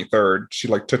January 23rd, she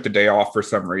like took the day off for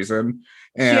some reason.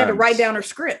 And she had to write down her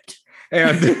script.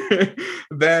 And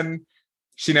then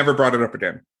she never brought it up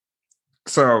again.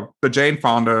 So the Jane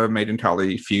Fonda, Megyn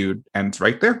Kelly feud ends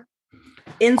right there.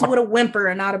 Ends with a whimper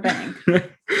and not a bang.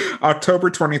 October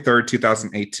 23rd,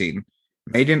 2018.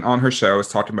 Megyn on her show is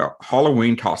talking about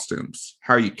Halloween costumes,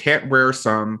 how you can't wear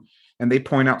some, and they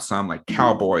point out some like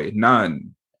cowboy,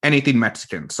 nun, anything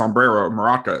Mexican, sombrero,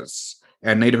 maracas,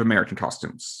 and Native American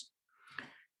costumes.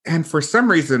 And for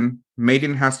some reason,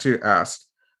 Megyn has to ask,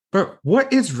 but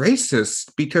what is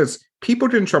racist? Because people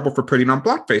get in trouble for putting on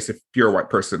blackface if you're a white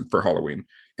person for Halloween,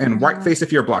 and whiteface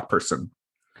if you're a black person.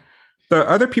 The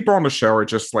other people on the show are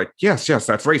just like, yes,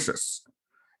 that's racist.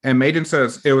 And Megyn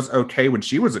says it was okay when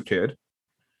she was a kid.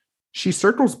 She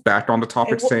circles back on the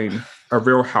topic saying a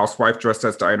Real Housewife dressed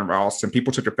as Diana Ross, and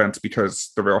people took offense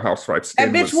because the Real Housewife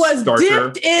skin that bitch was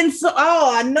dipped in.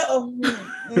 I know.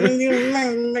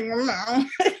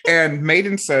 And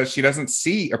Megyn says she doesn't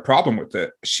see a problem with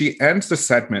it. She ends the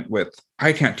segment with,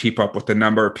 I can't keep up with the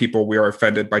number of people we are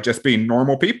offended by just being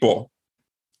normal people.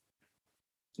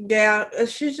 Yeah,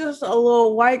 she's just a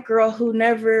little white girl who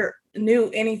never knew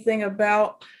anything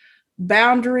about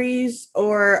boundaries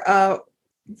or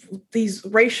these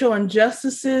racial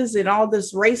injustices and all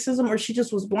this racism, or she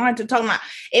just was blind to talking about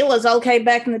it was okay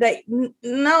back in the day.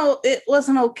 No, it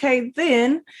wasn't okay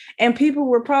then. And people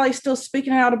were probably still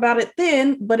speaking out about it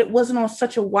then, but it wasn't on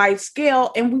such a wide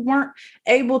scale. And we weren't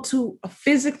able to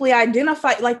physically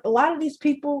identify, like a lot of these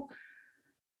people.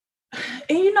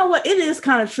 And you know what? It is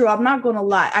kind of true. I'm not going to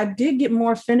lie. I did get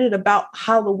more offended about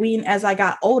Halloween as I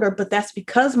got older, but that's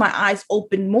because my eyes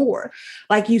opened more.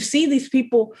 Like you see these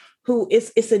people who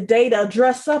it's a day to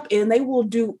dress up and they will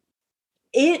do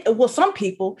it. Well, some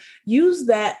people use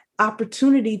that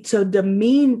opportunity to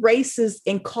demean races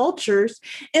and cultures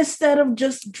instead of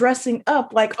just dressing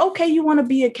up. Like, okay, you want to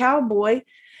be a cowboy,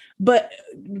 but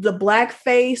the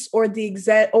blackface or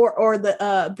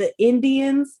the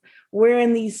Indians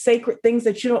wearing these sacred things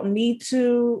that you don't need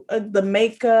to, the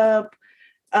makeup,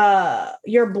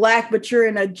 you're black, but you're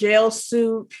in a jail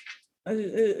suit.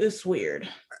 It's weird.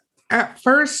 At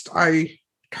first, I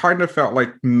kind of felt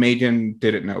like Megyn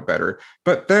didn't know better,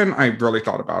 but then I really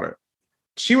thought about it.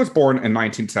 She was born in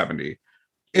 1970.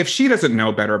 If she doesn't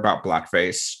know better about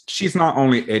blackface, she's not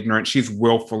only ignorant, she's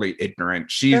willfully ignorant.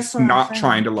 She's not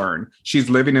trying to learn. She's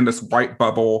living in this white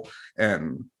bubble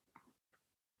and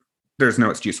there's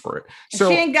no excuse for it. So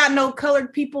she ain't got no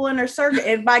colored people in her circle.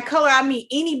 And by color, I mean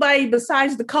anybody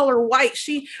besides the color white.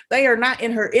 They are not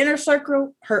in her inner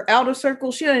circle, her outer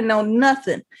circle. She didn't know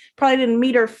nothing. Probably didn't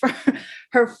meet her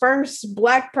first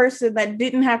black person that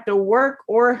didn't have to work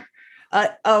or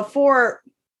for.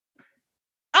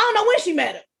 I don't know when she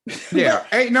met him. Yeah,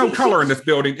 ain't no color in this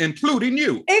building, including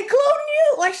you. Including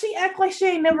you. Like she act like she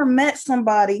ain't never met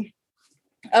somebody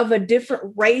of a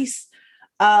different race,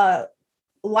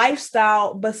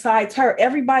 lifestyle besides her.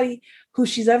 Everybody who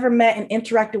she's ever met and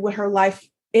interacted with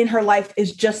in her life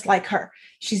is just like her.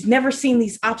 She's never seen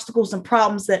these obstacles and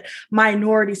problems that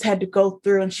minorities had to go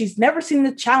through. And she's never seen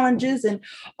the challenges and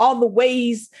all the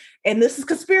ways, and this is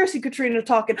conspiracy Katrina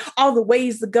talking, all the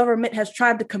ways the government has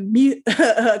tried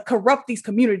to corrupt these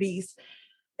communities.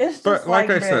 But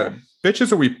like I said, bitch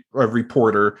is a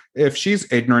reporter. If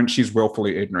she's ignorant, she's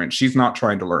willfully ignorant. She's not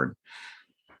trying to learn.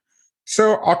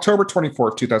 So October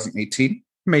 24th, 2018,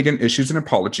 Megyn issues an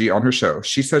apology on her show.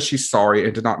 She says she's sorry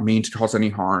and did not mean to cause any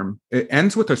harm. It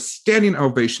ends with a standing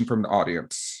ovation from the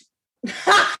audience.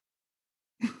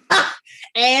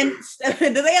 And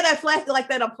do they have that flash, like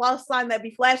that applause sign that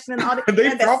be flashing in the audience?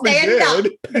 They probably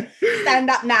did. Stand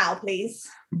up now, please.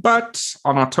 But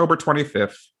on October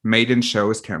 25th, Megyn's show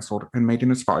is canceled and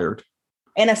Megyn is fired.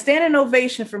 And a standing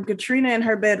ovation from Katrina in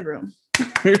her bedroom.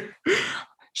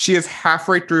 She is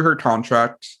halfway through her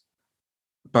contract,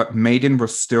 but Megyn will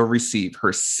still receive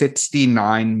her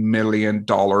 $69 million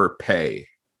pay.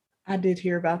 I did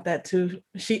hear about that too.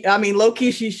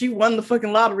 Low-key, she won the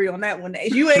fucking lottery on that one.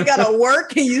 You ain't got to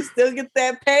work and you still get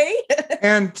that pay.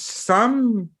 And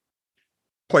some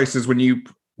places, when you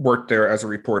work there as a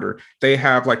reporter, they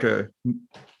have like a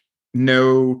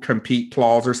no compete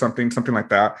clause or something like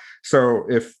that. So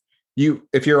if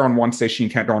you're on one station, you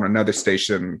can't go on another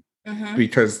station. Mm-hmm.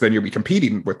 Because then you'll be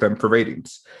competing with them for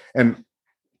ratings. And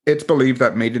it's believed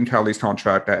that Megyn Kelly's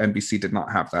contract at NBC did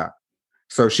not have that.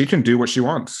 So she can do what she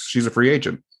wants. She's a free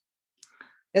agent.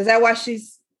 Is that why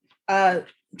she's trying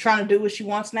to do what she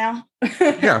wants now?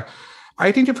 Yeah.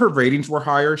 I think if her ratings were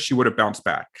higher, she would have bounced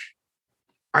back.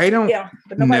 I don't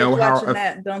but nobody's know watching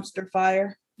that dumpster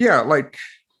fire. Yeah, like,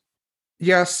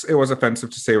 yes, it was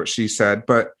offensive to say what she said,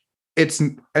 but it's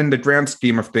in the grand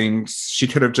scheme of things, she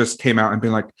could have just came out and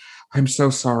been like, I'm so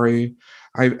sorry.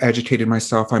 I've educated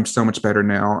myself. I'm so much better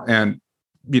now. And,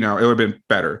 it would have been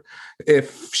better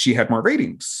if she had more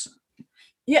ratings.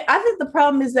 Yeah, I think the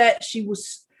problem is that she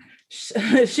was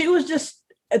just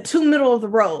too middle of the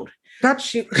road.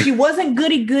 She wasn't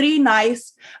goody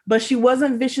nice, but she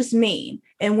wasn't vicious mean.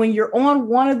 And when you're on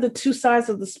one of the two sides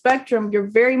of the spectrum, you're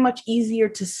very much easier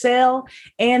to sell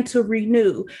and to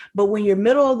renew. But when you're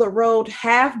middle of the road,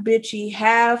 half bitchy,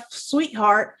 half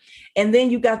sweetheart, and then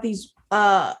you got these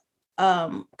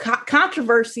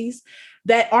controversies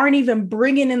that aren't even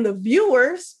bringing in the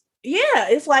viewers. Yeah,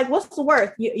 it's like, what's the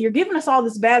worth? You're giving us all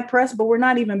this bad press, but we're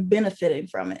not even benefiting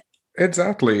from it.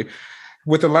 Exactly.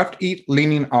 With a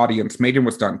left-leaning audience, Megyn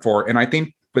was done for. And I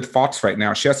think with Fox right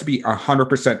now, she has to be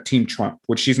 100% Team Trump,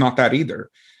 which she's not that either.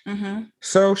 Mm-hmm.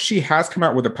 So she has come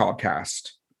out with a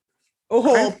podcast.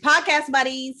 Oh, podcast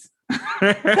buddies.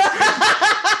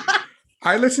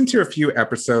 I listened to a few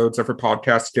episodes of her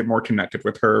podcast to get more connected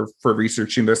with her for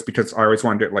researching this, because I always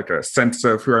wanted to get like a sense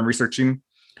of who I'm researching.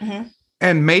 Mm-hmm.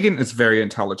 And Megyn is very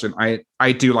intelligent.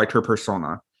 I do like her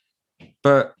persona.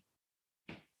 But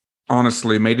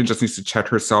honestly, Megyn just needs to check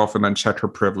herself and then check her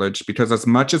privilege, because as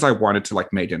much as I wanted to like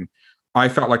Megyn, I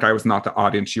felt like I was not the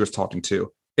audience she was talking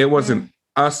to. It wasn't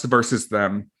us versus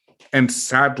them. And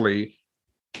sadly,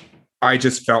 I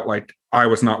just felt like I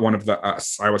was not one of the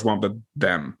us. I was one of the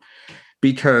them.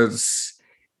 Because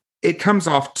it comes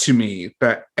off to me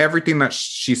that everything that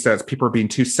she says, people are being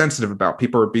too sensitive about.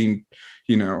 People are being,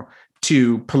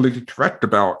 too politically correct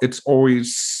about. It's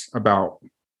always about,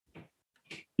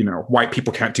 white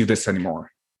people can't do this anymore.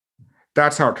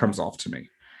 That's how it comes off to me.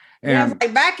 And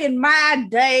like back in my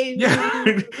day,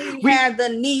 we had the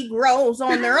Negroes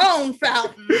on their own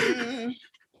fountain.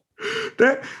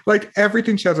 That, like,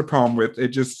 everything she has a problem with, it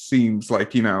just seems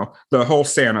like, the whole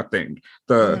Santa thing,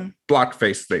 the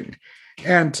blackface thing.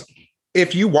 And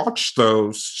if you watch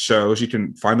those shows, you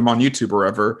can find them on YouTube or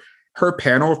wherever, her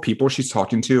panel of people she's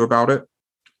talking to about it,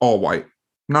 all white.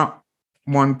 Not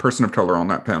one person of color on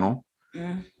that panel.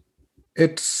 Mm.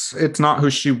 It's not who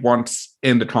she wants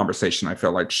in the conversation. I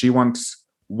feel like she wants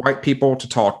white people to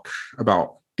talk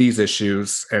about these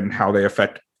issues and how they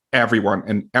affect everyone,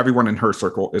 and everyone in her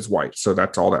circle is white. So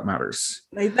that's all that matters.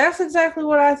 That's exactly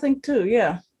what I think too.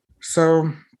 Yeah.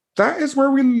 So that is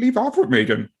where we leave off with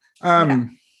Megyn.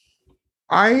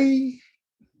 I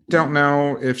don't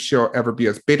know if she'll ever be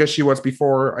as big as she was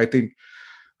before. I think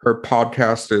her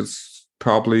podcast is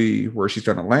probably where she's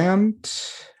going to land.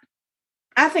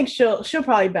 I think she'll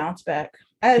probably bounce back.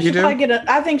 I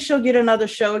think she'll get another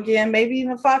show again, maybe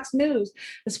even Fox News,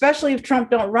 especially if Trump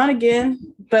don't run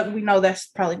again. But we know that's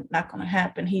probably not going to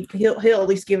happen. He'll at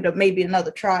least give it maybe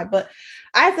another try. But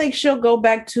I think she'll go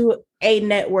back to a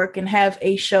network and have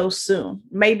a show soon.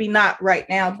 Maybe not right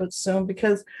now, but soon,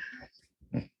 because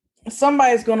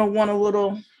somebody's going to want a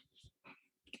little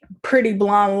pretty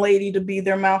blonde lady to be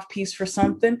their mouthpiece for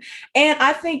something. And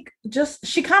I think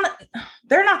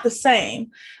they're not the same,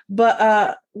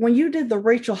 but when you did the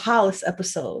Rachel Hollis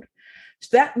episode,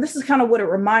 this is kind of what it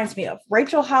reminds me of.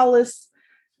 Rachel Hollis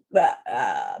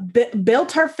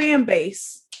built her fan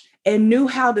base and knew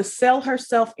how to sell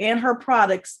herself and her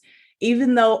products,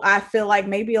 even though I feel like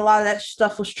maybe a lot of that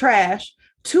stuff was trash,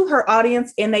 to her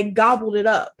audience, and they gobbled it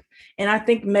up. And I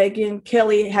think Megyn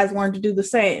Kelly has learned to do the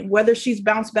same. Whether she's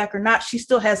bounced back or not, she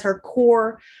still has her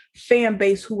core fan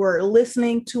base who are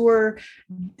listening to her,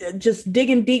 just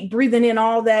digging deep, breathing in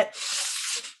all that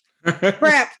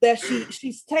crap that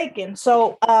she's taken.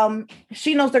 So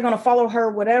she knows they're going to follow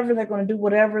her, whatever. They're going to do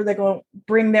whatever. They're going to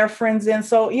bring their friends in.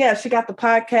 So, yeah, she got the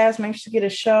podcast. Maybe she'll get a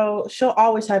show. She'll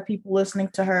always have people listening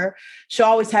to her. She'll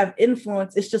always have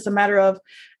influence. It's just a matter of,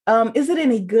 is it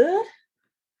any good?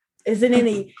 Is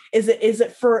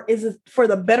it for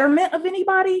the betterment of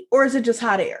anybody, or is it just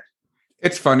hot air?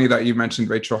 It's funny that you mentioned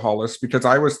Rachel Hollis, because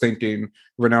I was thinking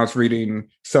when I was reading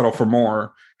Settle for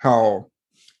More, how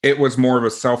it was more of a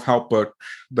self-help book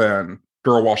than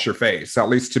Girl Wash Your Face. At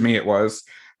least to me it was.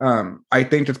 I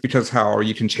think it's because how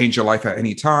you can change your life at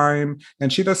any time.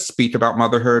 And she does speak about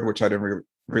motherhood, which I didn't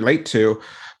relate to.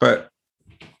 But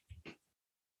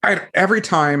every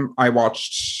time I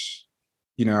watched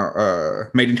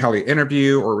Megyn Kelly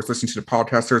interview or was listening to the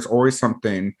podcast, there's always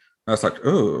something that's like,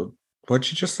 oh, what'd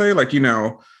she just say? Like, I'm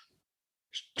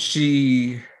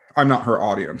not her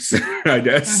audience, I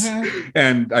guess.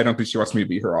 And I don't think she wants me to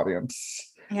be her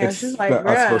audience. Yeah, it's she's like,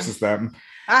 us versus them.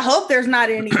 I hope there's not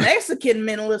any Mexican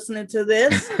men listening to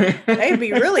this. They'd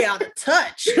be really out of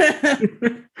touch.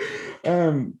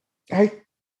 I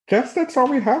guess that's all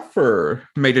we have for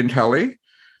Megyn Kelly.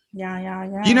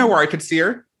 Yeah. You know where I could see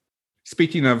her?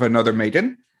 Speaking of another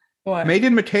Megyn. What?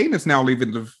 Meghan McCain is now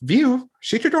leaving The View.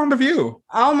 She could go on The View.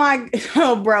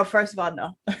 Bro, first of all,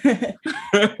 no.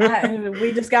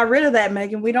 We just got rid of that,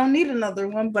 Megyn. We don't need another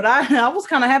one. But I was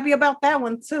kind of happy about that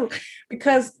one, too.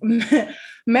 Because Meghan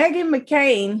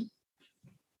McCain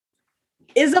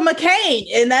is a McCain.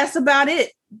 And that's about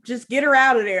it. Just get her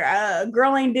out of there.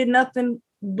 Girl ain't did nothing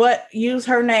but use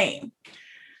her name.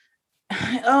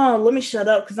 Oh, let me shut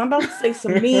up because I'm about to say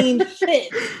some mean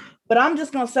shit. But I'm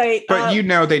just gonna say, but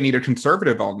they need a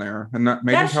conservative on there, and that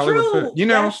Megyn Kelly was it.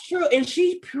 That's true, and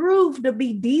she proved to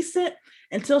be decent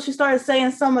until she started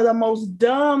saying some of the most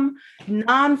dumb,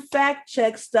 non-fact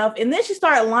check stuff, and then she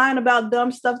started lying about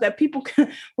dumb stuff that people.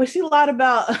 When she lied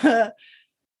about,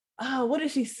 what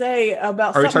did she say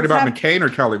about? Are you talking about McCain or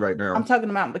Kelly right now? I'm talking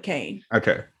about McCain.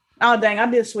 Okay. Oh, dang, I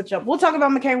did switch up. We'll talk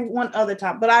about McCain one other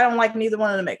time, but I don't like neither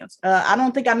one of the Megans. I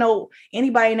don't think I know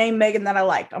anybody named Meghan that I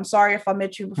liked. I'm sorry if I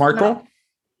met you before. Markle? No.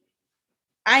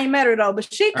 I ain't met her, though,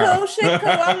 but she cool. Oh. She cool.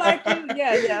 I like you.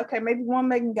 Yeah. Okay, maybe one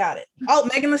Meghan got it. Oh,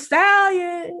 Megan Thee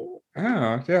Stallion.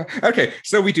 Oh, yeah. Okay,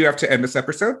 so we do have to end this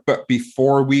episode, but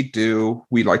before we do,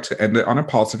 we like to end it on a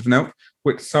positive note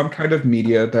with some kind of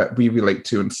media that we relate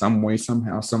to in some way,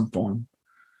 somehow, some form.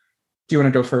 Do you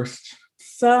want to go first?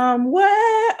 Somewhere.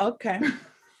 Okay.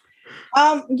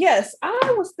 Yes,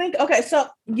 I was thinking, okay, so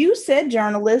you said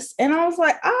journalist, and I was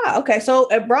like, okay. So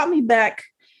it brought me back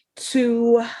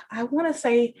to, I want to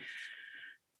say,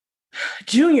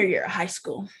 junior year of high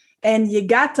school. And you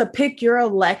got to pick your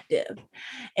elective.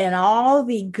 And all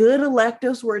the good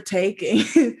electives were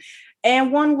taken.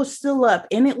 And one was still up,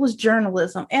 and it was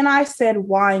journalism. And I said,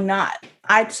 why not?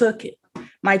 I took it.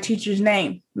 My teacher's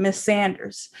name, Miss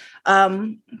Sanders.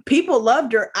 People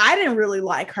loved her. I didn't really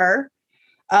like her.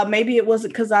 Maybe it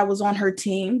wasn't because I was on her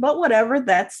team, but whatever,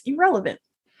 that's irrelevant.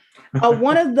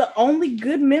 One of the only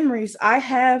good memories I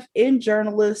have in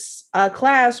journalist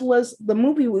class was the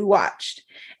movie we watched,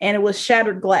 and it was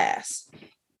Shattered Glass.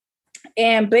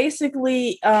 And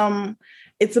basically,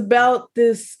 it's about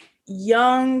this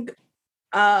young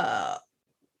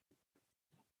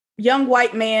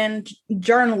white man,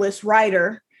 journalist,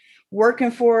 writer,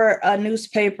 working for a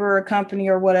newspaper or company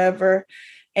or whatever.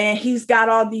 And he's got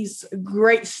all these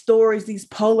great stories, these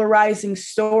polarizing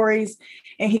stories.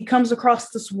 And he comes across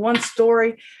this one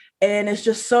story and it's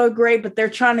just so great, but they're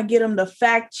trying to get him to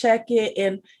fact check it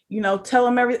and, tell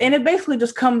him everything. And it basically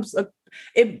just comes,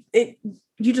 you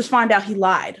just find out he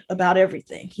lied about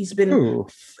everything. He's been,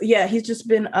 he's just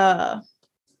been,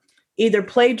 either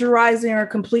plagiarizing or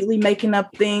completely making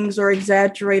up things or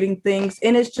exaggerating things.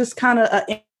 And it's just kind of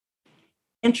an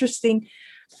interesting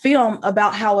film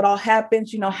about how it all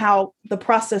happens, how the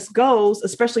process goes,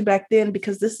 especially back then,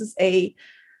 because the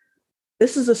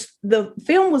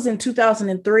film was in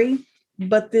 2003,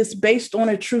 but this based on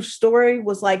a true story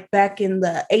was like back in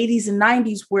the 80s and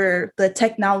 90s where the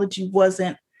technology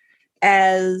wasn't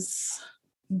as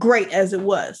great as it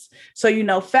was.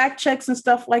 So, fact checks and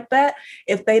stuff like that,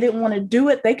 if they didn't want to do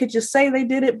it, they could just say they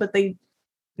did it, but they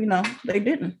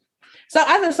didn't. So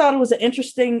I just thought it was an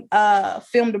interesting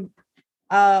film to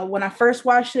when I first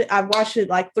watched it. I've watched it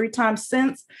like 3 times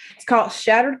since. It's called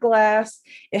Shattered Glass.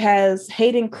 It has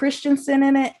Hayden Christensen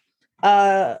in it,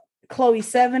 Chloe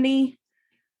Sevigny,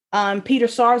 Peter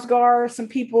Sarsgaard, some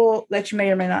people that you may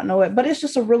or may not know it, but it's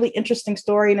just a really interesting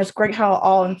story, and it's great how it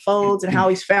all unfolds and how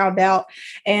he's found out.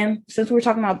 And since we were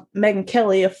talking about Megyn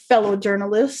Kelly, a fellow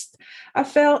journalist, I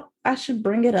felt I should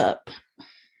bring it up.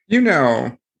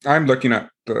 I'm looking at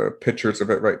the pictures of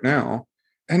it right now,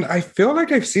 and I feel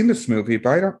like I've seen this movie, but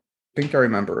I don't think I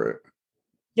remember it.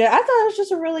 Yeah, I thought it was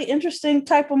just a really interesting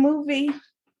type of movie.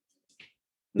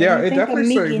 Yeah, it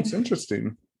definitely seems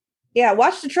interesting. Yeah,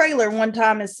 watch the trailer one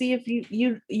time and see if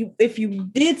you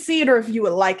did see it or if you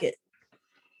would like it.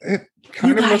 It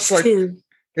kind of looks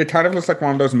like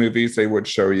one of those movies they would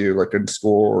show you like in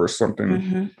school or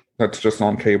something that's just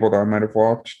on cable that I might have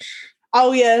watched.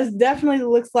 Oh yeah, it definitely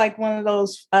looks like one of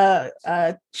those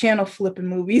channel flipping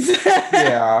movies.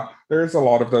 Yeah, there's a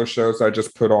lot of those shows I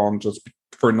just put on just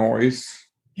for noise.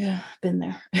 Yeah, been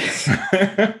there.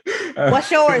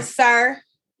 What's yours, sir?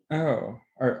 Oh,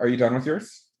 are you done with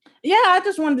yours? Yeah, I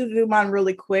just wanted to do mine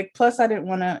really quick. Plus, I didn't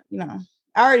want to,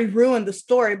 I already ruined the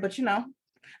story, but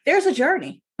there's a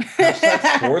journey.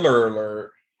 Spoiler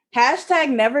alert. Hashtag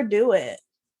never do it.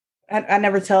 I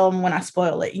never tell them when I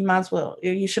spoil it. You might as well.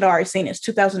 You should have already seen it. It's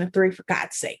 2003, for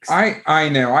God's sakes. I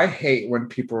know. I hate when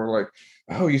people are like,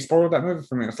 oh, you spoiled that movie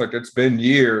for me. It's like, it's been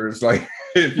years. Like,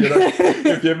 if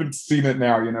you haven't seen it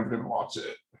now, you're never going to watch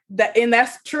it. And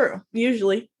that's true,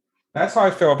 usually. That's how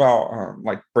I feel about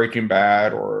like Breaking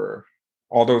Bad or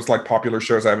all those like popular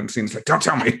shows I haven't seen. It's like, don't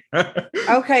tell me.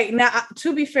 Okay, now,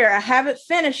 to be fair, I haven't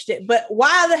finished it, but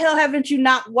why the hell haven't you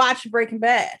not watched Breaking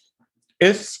Bad?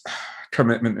 It's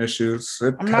commitment issues.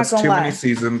 It has too many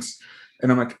seasons,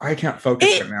 and I'm like, I can't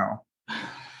focus right now.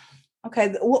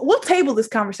 Okay, we'll table this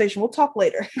conversation. We'll talk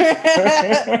later.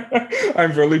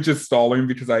 I'm really just stalling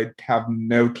because I have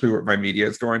no clue what my media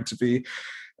is going to be.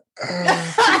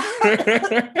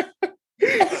 That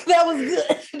was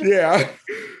good. Yeah,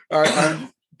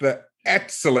 I'm the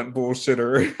excellent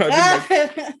bullshitter. I've been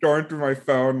like going through my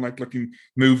phone, like looking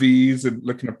movies and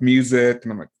looking up music,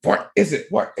 and I'm like, what is it?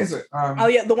 What is it? Oh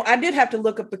yeah, I did have to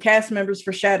look up the cast members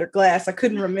for Shattered Glass. I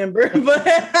couldn't remember,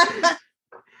 but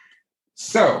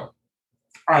so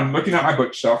I'm looking at my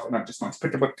bookshelf, and I just want to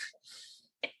pick a book.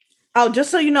 Oh,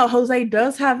 just so you know, Jose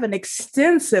does have an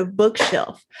extensive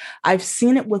bookshelf. I've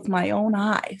seen it with my own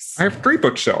eyes. I have 3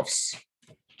 bookshelves.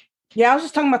 Yeah, I was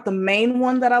just talking about the main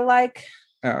one that I like.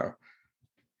 Oh.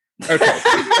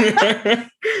 Okay.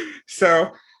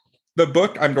 So the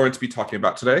book I'm going to be talking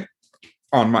about today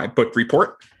on my book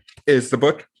report is the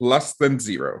book Less Than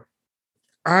Zero.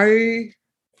 I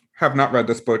have not read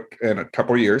this book in a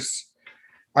couple years.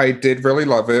 I did really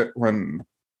love it when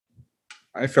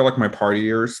I feel like my party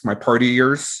years.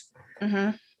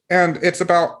 Mm-hmm. And it's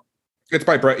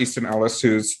by Bret Easton Ellis,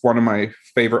 who's one of my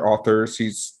favorite authors.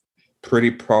 He's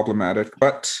pretty problematic,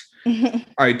 but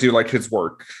I do like his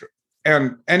work.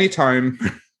 And anytime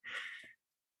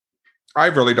I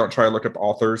really don't try to look up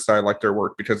authors that I like their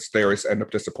work because they always end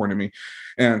up disappointing me.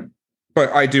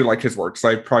 But I do like his work. So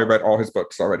I've probably read all his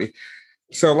books already.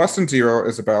 So Less Than Zero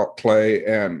is about Clay,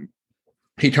 and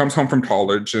he comes home from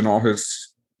college and all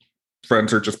his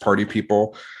friends are just party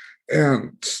people.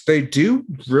 And they do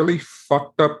really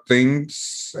fucked up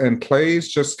things. And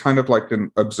Clay's just kind of like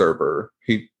an observer.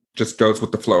 He just goes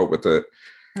with the flow with it.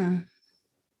 Mm.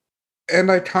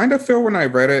 And I kind of feel when I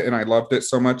read it and I loved it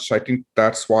so much, I think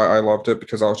that's why I loved it,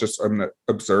 because I was just an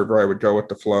observer. I would go with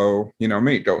the flow. You know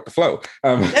me, go with the flow.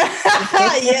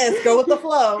 Yes, go with the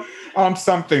flow. On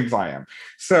some things I am.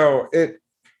 So it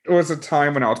was a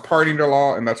time when I was partying a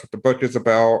lot, and that's what the book is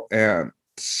about. And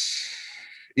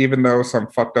even though some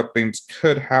fucked up things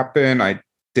could happen, I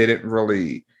didn't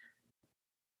really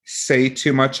say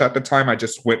too much at the time. I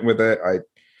just went with it.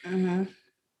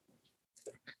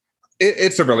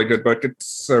 It's a really good book.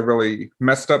 It's a really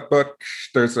messed up book.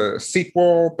 There's a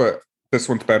sequel, but this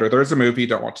one's better. There's a movie.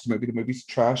 Don't watch the movie. The movie's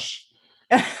trash.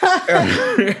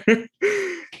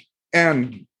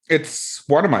 And it's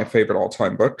one of my favorite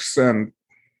all-time books. And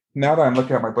now that I'm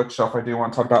looking at my bookshelf, I do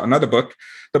want to talk about another book.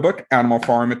 The book Animal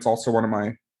Farm. It's also one of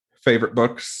my favorite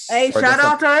books. Hey, so shout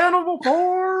out to Animal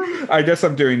Farm. I guess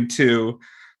I'm doing 2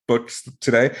 books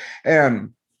today.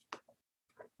 And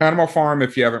Animal Farm,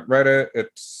 if you haven't read it,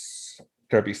 it's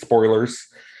going to be spoilers.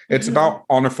 It's about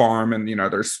on a farm, and, you know,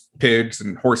 there's pigs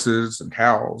and horses and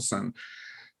cows and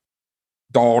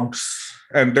dogs,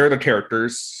 and they're the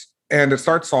characters. And it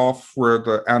starts off where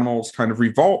the animals kind of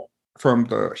revolt from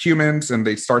the humans, and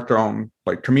they start their own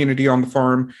like community on the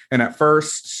farm. And at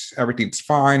first everything's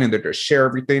fine and they just share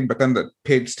everything, but then the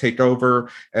pigs take over,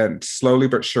 and slowly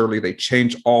but surely they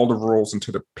change all the rules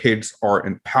until the pigs are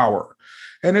in power.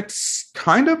 And it's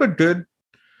kind of a good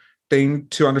thing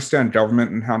to understand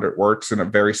government and how it works in a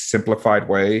very simplified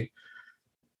way.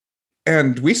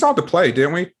 And we saw the play,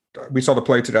 didn't we? We saw the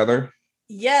play together.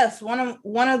 Yes, one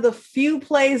of the few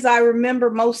plays I remember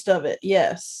most of it.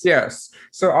 Yes.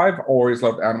 So I've always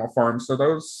loved Animal Farm. So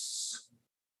those,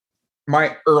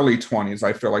 my early 20s,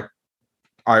 I feel like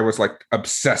I was like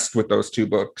obsessed with those 2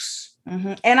 books.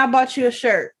 Mm-hmm. And I bought you a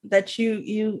shirt that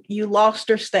you lost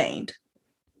or stained.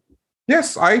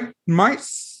 Yes, I might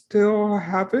still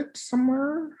have it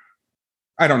somewhere.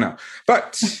 I don't know.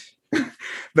 But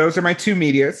those are my 2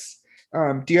 medias.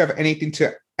 Do you have anything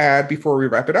to add before we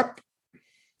wrap it up?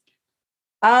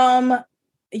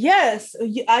 Yes,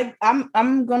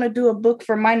 I'm gonna do a book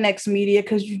for my next media,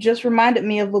 because you just reminded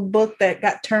me of a book that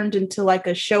got turned into like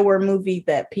a show or movie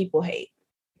that people hate.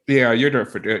 Yeah, you're gonna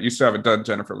forget. You still haven't done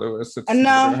Jennifer Lewis.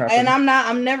 No, and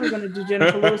I'm never gonna do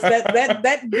Jennifer Lewis.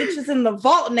 That bitch is in the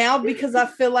vault now because I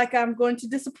feel like I'm going to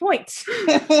disappoint.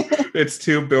 It's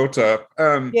too built up.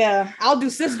 Yeah, I'll do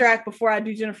Sister Act before I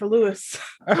do Jennifer Lewis.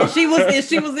 If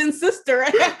she was in Sister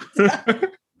Act.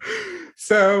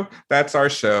 So that's our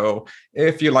show.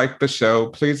 If you like the show,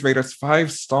 please rate us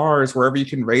 5 stars wherever you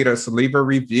can rate us. Leave a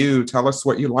review. Tell us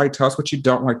what you like. Tell us what you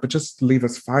don't like, but just leave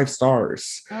us 5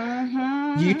 stars.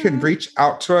 You can reach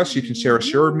out to us. You can share us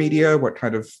your media, what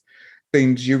kind of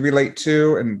things you relate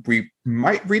to, and we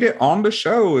might read it on the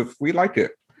show if we like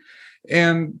it.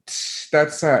 And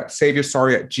that's at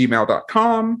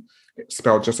saveyoursorry@gmail.com. It's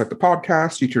spelled just like the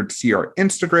podcast. You can see our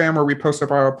Instagram where we post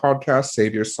about our podcast,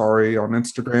 Save Your Sorry on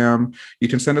Instagram. You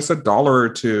can send us $1 or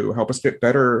 $2, help us get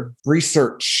better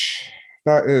research.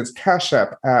 That is Cash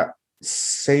App at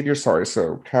Save Your Sorry.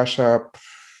 So Cash App,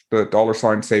 the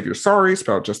 $ Save Your Sorry,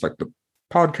 spelled just like the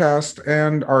podcast,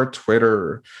 and our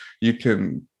Twitter. You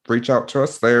can reach out to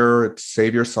us there. It's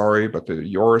Save Your Sorry, but the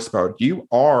your spelled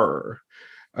UR.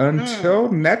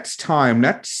 Until next time,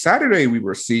 next Saturday, we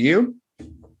will see you.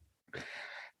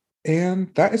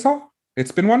 And that is all.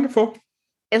 It's been wonderful.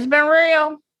 It's been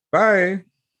real. Bye.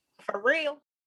 For real.